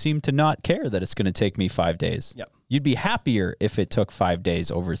 Because you seem to not care that it's going to take me 5 days. Yep. You'd be happier if it took 5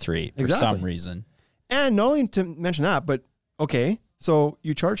 days over 3 for Exactly. some reason. And not only to mention that, but okay, so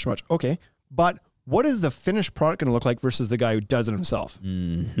you charge so much. Okay. But what is the finished product going to look like versus the guy who does it himself?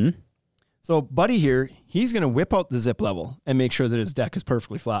 Mm-hmm. So Buddy here, he's going to whip out the zip level and make sure that his deck is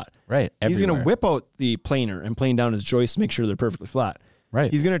perfectly flat. Right. He's going to Everywhere. whip out the planer and plane down his joists to make sure they're perfectly flat. Right.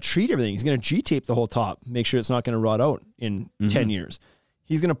 He's going to treat everything. He's going to G-tape the whole top, make sure it's not going to rot out in 10 years.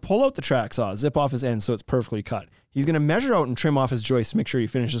 He's going to pull out the track saw, zip off his ends so it's perfectly cut. He's going to measure out and trim off his joists to make sure he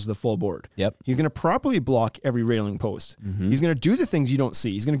finishes the full board. Yep. He's going to properly block every railing post. He's going to do the things you don't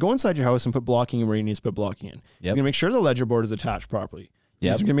see. He's going to go inside your house and put blocking in where he needs to put blocking in. He's going to make sure the ledger board is attached properly.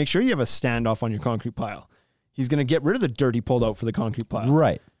 Yep. He's going to make sure you have a standoff on your concrete pile. He's going to get rid of the dirt he pulled out for the concrete pile.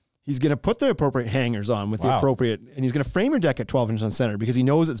 Right. He's going to put the appropriate hangers on with the appropriate, and he's going to frame your deck at 12 inches on center because he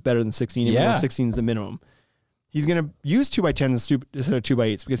knows it's better than 16, even though 16 is the minimum. He's going to use 2x10s instead of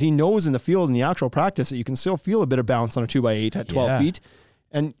 2x8s because he knows in the field, in the actual practice, that you can still feel a bit of bounce on a 2x8 at 12 feet.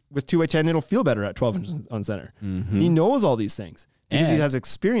 And with 2x10, it'll feel better at 12 inches on center. He knows all these things because he has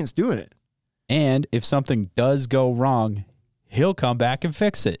experience doing it. And if something does go wrong, he'll come back and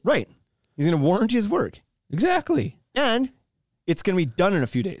fix it. Right. He's going to warranty his work. Exactly. And it's going to be done in a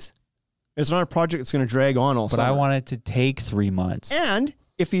few days. It's not a project that's going to drag on all summer. But I want it to take 3 months. And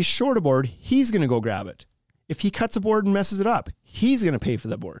if he's short a board, he's going to go grab it. If he cuts a board and messes it up, he's going to pay for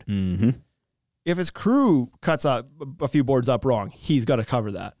that board. Mm-hmm. If his crew cuts up a few boards up wrong, he's got to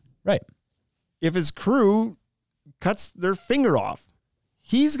cover that. Right. If his crew cuts their finger off,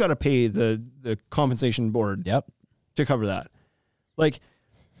 he's got to pay the compensation board to cover that. Like,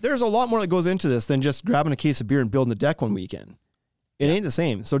 there's a lot more that goes into this than just grabbing a case of beer and building a deck one weekend. It ain't the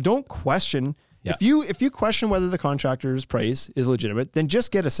same. So don't question. Yeah. If you question whether the contractor's price is legitimate, then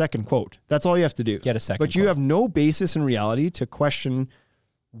just get a second quote. That's all you have to do. Get a second But you quote. have no basis in reality to question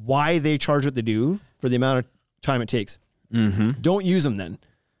why they charge what they do for the amount of time it takes. Mm-hmm. Don't use them then.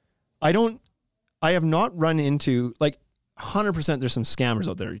 I have not run into, like, 100% there's some scammers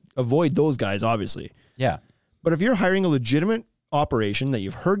out there. Avoid those guys, obviously. Yeah. But if you're hiring a legitimate operation that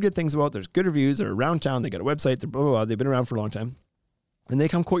you've heard good things about, there's good reviews, they're around town, they got a website, they're blah, blah, blah, they've been around for a long time, and they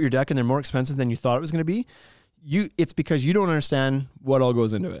come quote your deck and they're more expensive than you thought it was going to be, it's because you don't understand what all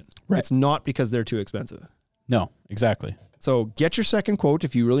goes into it. Right. It's not because they're too expensive. No, exactly. So get your second quote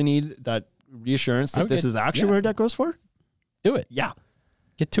if you really need that reassurance that this is actually what your deck goes for. Do it. Yeah.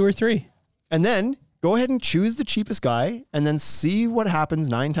 Get 2 or 3. And then go ahead and choose the cheapest guy and then see what happens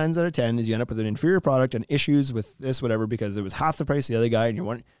 9 times out of 10 is you end up with an inferior product and issues with this, whatever, because it was half the price of the other guy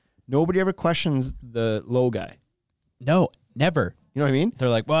and nobody ever questions the low guy. No, never. You know what I mean? They're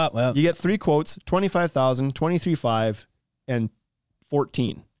like, well. You get 3 quotes, 25,000, 23,500, and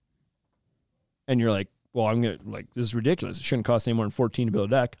 14. And you're like, well, I'm going to, this is ridiculous. It shouldn't cost any more than 14 to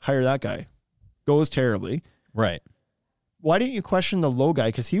build a deck. Hire that guy. Goes terribly. Right. Why didn't you question the low guy?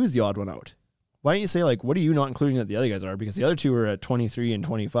 Because he was the odd one out. Why don't you say, what are you not including that the other guys are? Because the other two are at 23 and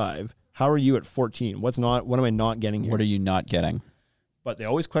 25. How are you at 14? What am I not getting here? What are you not getting? But they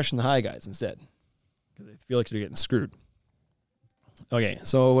always question the high guys instead. Because they feel like they're getting screwed. Okay,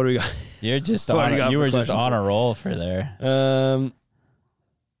 so what do we got? You're just What do on. you got You for were just questions? on a roll for there.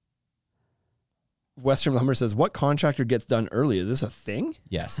 Western Lumber says, what contractor gets done early? Is this a thing?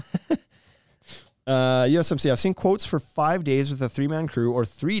 Yes. USMC, I've seen quotes for 5 days with a 3-man crew or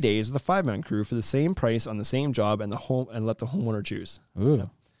 3 days with a 5-man crew for the same price on the same job and let the homeowner choose. Ooh.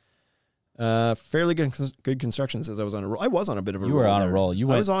 Fairly good construction says I was on a roll. I was on a bit of a roll. You were on a there.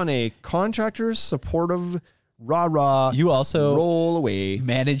 roll. I was on a contractor supportive rah-rah You also roll away.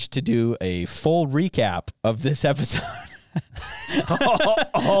 managed to do a full recap of this episode.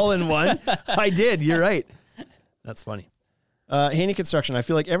 All in one. I did. You're right. That's funny. Haney Construction. I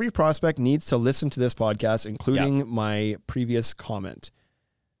feel like every prospect needs to listen to this podcast, including my previous comment.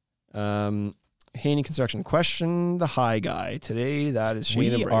 Haney Construction. Question the high guy. Today, that is Shane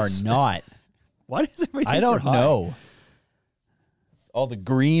We Embrace. are not. What is everything? I don't know. It's all the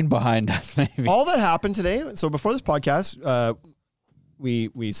green behind us, maybe. All that happened today. So before this podcast,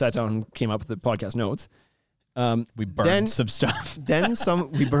 we sat down and came up with the podcast notes. We burned some stuff. Then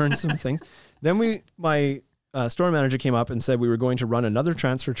we burned some things. Then my store manager came up and said we were going to run another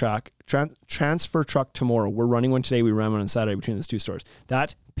transfer truck tomorrow. We're running one today. We ran one on Saturday between those two stores.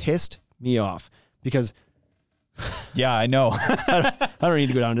 That pissed me off because Yeah, I know. I don't need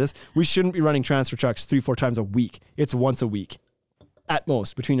to go down to this. We shouldn't be running transfer trucks 3-4 times a week. It's once a week at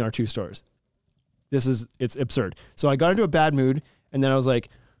most between our two stores. It's absurd. So I got into a bad mood and then I was like,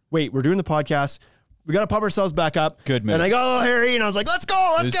 wait, we're doing the podcast. We got to pump ourselves back up. Good mood. And I got all hairy and I was like, let's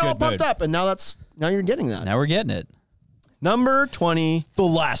go. Let's get all pumped up. And now you're getting that. Now we're getting it. Number 20. The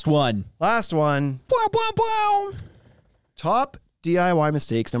last one. Last one. Blah, blah, blah. Top DIY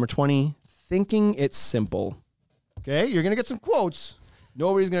mistakes. Number 20. Thinking it's simple. Okay. You're going to get some quotes.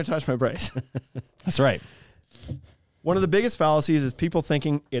 Nobody's going to touch my price. That's right. One of the biggest fallacies is people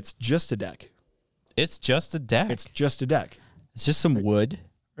thinking it's just a deck. It's just a deck. It's just a deck. It's just some wood.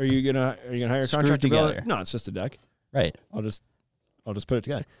 Are you gonna hire a Screwed contractor to build together. it? No, it's just a deck. Right. I'll just put it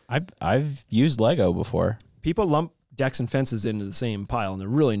together. I've used Lego before. People lump decks and fences into the same pile, and they're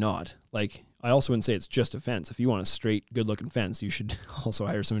really not. Like, I also wouldn't say it's just a fence. If you want a straight, good-looking fence, you should also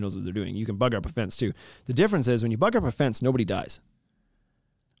hire somebody who knows what they're doing. You can bug up a fence too. The difference is when you bug up a fence, nobody dies.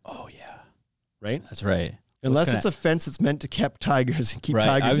 Oh yeah. Right? That's right. Unless it's a fence that's meant to keep tigers and keep Right.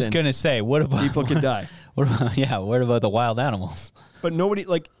 tigers I was in. gonna say, what about People could die. What about the wild animals? But nobody,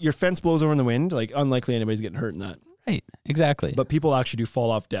 like, your fence blows over in the wind, like, unlikely anybody's getting hurt in that. Right. Exactly. But people actually do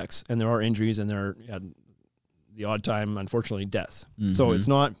fall off decks, and there are injuries, and there are the odd time, unfortunately, deaths. Mm-hmm. So it's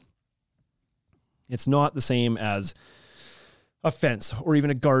not the same as a fence or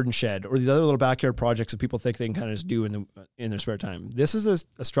even a garden shed or these other little backyard projects that people think they can kind of just do in their spare time. This is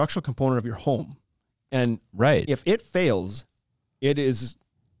a structural component of your home, and right. if it fails, it is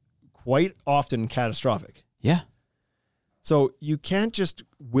quite often catastrophic. Yeah. So you can't just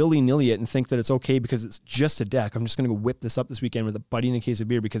willy-nilly it and think that it's okay because it's just a deck. I'm just going to go whip this up this weekend with a buddy and a case of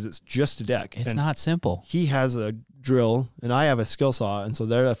beer because it's just a deck. It's and not simple. he has a drill and I have a skill saw, and so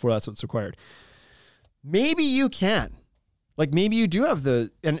therefore that's what's required. Maybe you can. Like, maybe you do have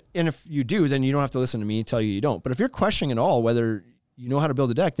and if you do, then you don't have to listen to me tell you don't. But if you're questioning at all whether you know how to build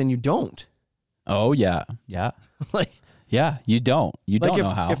a deck, then you don't. Oh yeah. Yeah. Like, Yeah. You don't. You like don't know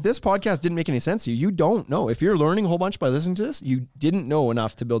how. If this podcast didn't make any sense to you, you don't know. If you're learning a whole bunch by listening to this, you didn't know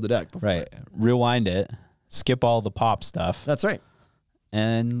enough to build a deck before. Right. Rewind it. Skip all the pop stuff. That's right.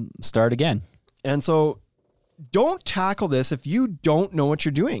 And start again. And so don't tackle this if you don't know what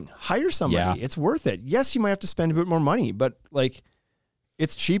you're doing. Hire somebody. Yeah. It's worth it. Yes, you might have to spend a bit more money, but like,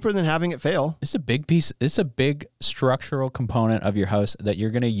 it's cheaper than having it fail. It's a big piece. It's a big structural component of your house that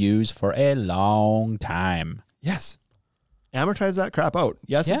you're going to use for a long time. Yes. Amortize that crap out.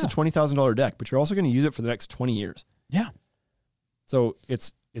 Yes, it's a Yeah. $20,000 deck, but you're also going to use it for the next 20 years. Yeah. So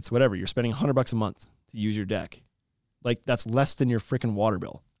it's whatever. You're spending $100 a month to use your deck. Like, that's less than your freaking water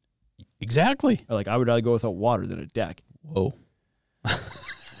bill. Exactly. Or like, I would rather go without water than a deck. Whoa.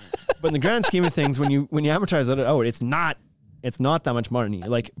 But in the grand scheme of things, when you amortize it out, it's not that much money.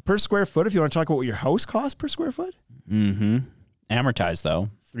 Like, per square foot, if you want to talk about what your house costs per square foot, Mm-hmm. Amortized though.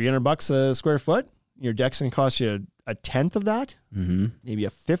 $300 a square foot. Your deck's going to cost you a tenth of that, Mm-hmm. maybe a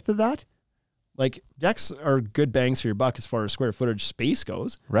fifth of that. Like, decks are good bangs for your buck as far as square footage space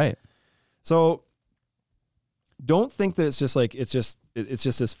goes. Right. So don't think that it's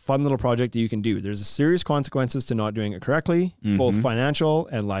just this fun little project that you can do. There's serious consequences to not doing it correctly, both financial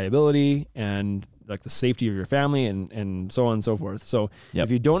and liability and like the safety of your family and so on and so forth. So Yep.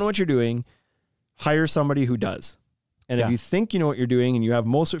 if you don't know what you're doing, hire somebody who does. And Yeah. if you think you know what you're doing and you have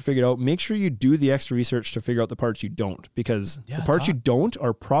most of it figured out, make sure you do the extra research to figure out the parts you don't, because Yeah, the parts you don't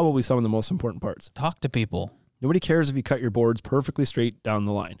are probably some of the most important parts. Talk to people. Nobody cares if you cut your boards perfectly straight down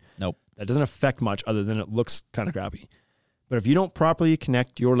the line. Nope. That doesn't affect much other than it looks kind of crappy. But if you don't properly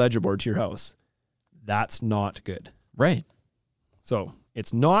connect your ledger board to your house, that's not good. Right. So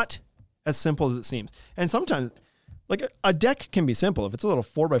it's not as simple as it seems. And sometimes, like, a deck can be simple. If it's a little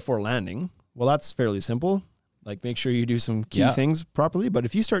 4x4 landing, well, that's fairly simple. Like, make sure you do some key things properly. But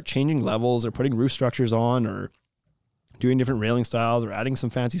if you start changing levels or putting roof structures on or doing different railing styles or adding some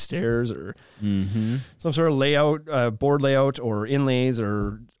fancy stairs or some sort of layout, board layout or inlays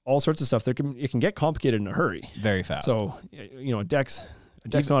or all sorts of stuff. It can get complicated in a hurry. Very fast. So, a deck's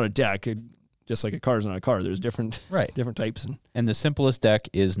not a deck. Just like a car's not a car. There's different types. And the simplest deck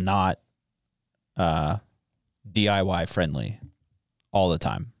is not DIY friendly all the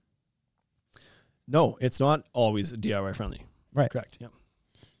time. No, it's not always DIY friendly. Right. Correct. Yeah.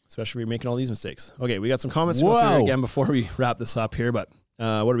 Especially if you're making all these mistakes. Okay, we got some comments to go through again before we wrap this up here. But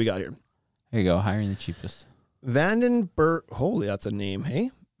what do we got here? Here you go. Hiring the cheapest. Vandenberg. Holy, that's a name.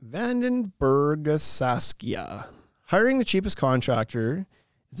 Hey, Vandenberg Saskia. Hiring the cheapest contractor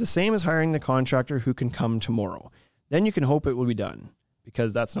is the same as hiring the contractor who can come tomorrow. Then you can hope it will be done,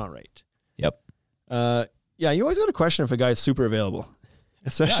 because that's not right. Yep. Yeah, you always got to question if a guy's super available.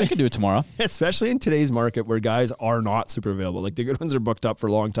 Especially, I could do it tomorrow. Especially in today's market where guys are not super available. Like the good ones are booked up for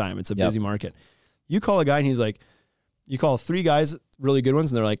a long time. It's a busy market. You call a guy and he's like, you call 3 guys, really good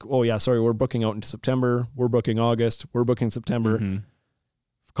ones, and they're like, oh yeah, sorry, we're booking out into September. We're booking August. We're booking September. Mm-hmm.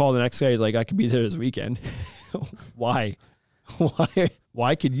 Call the next guy. He's like, I could be there this weekend. Why?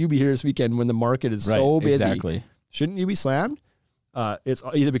 Why could you be here this weekend when the market is so busy? Exactly. Shouldn't you be slammed? It's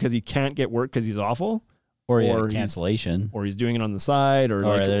either because he can't get work because he's awful, or cancellation, or he's doing it on the side, or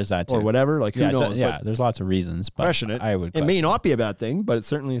there's that too. Or whatever. Like who knows? There's lots of reasons. But question it. It may not be a bad thing, but it's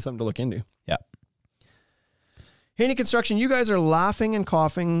certainly something to look into. Yeah. Haney Construction, you guys are laughing and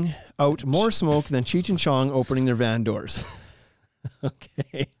coughing out more smoke than Cheech and Chong opening their van doors.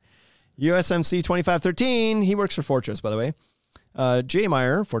 Okay. USMC 2513. He works for Fortress, by the way. Jay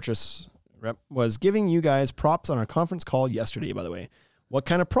Meyer, Fortress rep, was giving you guys props on our conference call yesterday, by the way. What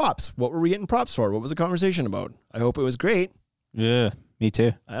kind of props? What were we getting props for? What was the conversation about? I hope it was great. Yeah, me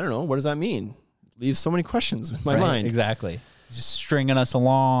too. I don't know. What does that mean? Leaves so many questions in my mind. Exactly. Just stringing us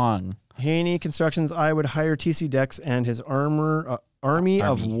along. Haney Constructions, I would hire TC Decks and his army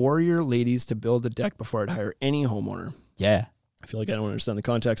of warrior ladies to build the deck before I'd hire any homeowner. Yeah. I feel like I don't understand the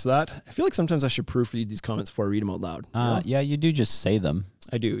context of that. I feel like sometimes I should proofread these comments before I read them out loud. Yeah, you do just say them.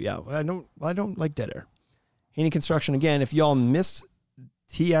 I do, yeah. I don't like dead air. Haney Construction, again, if y'all missed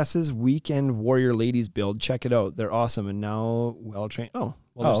TS's Weekend Warrior Ladies build, check it out. They're awesome and now well-trained. Oh,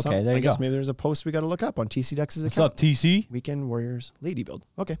 well, okay, there you go. I guess maybe there's a post we got to look up on TC Decks' account. What's up, TC? Weekend Warriors Lady build.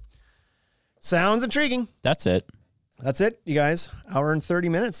 Okay. Sounds intriguing. That's it. That's it, you guys. Hour and 30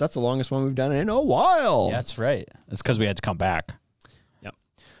 minutes. That's the longest one we've done in a while. Yeah, that's right. It's because we had to come back. Yep.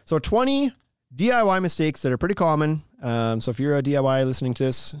 So 20 DIY mistakes that are pretty common. So if you're a DIY listening to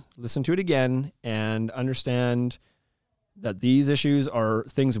this, listen to it again and understand that these issues are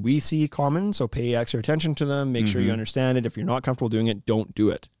things we see common. So pay extra attention to them. Make sure you understand it. If you're not comfortable doing it, don't do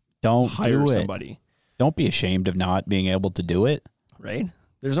it. Don't hire somebody. Don't be ashamed of not being able to do it. Right?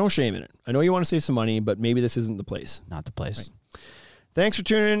 There's no shame in it. I know you want to save some money, but maybe this isn't the place. Not the place. Right. Thanks for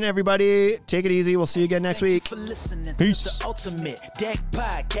tuning in, everybody. Take it easy. We'll see you again next week. For listening Peace. To the Ultimate Deck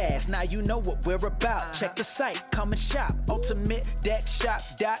Podcast. Now you know what we're about. Check the site, come and shop.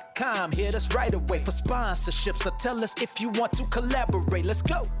 UltimateDeckShop.com. Hit us right away for sponsorships. So tell us if you want to collaborate. Let's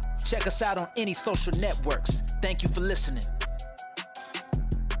go. Check us out on any social networks. Thank you for listening.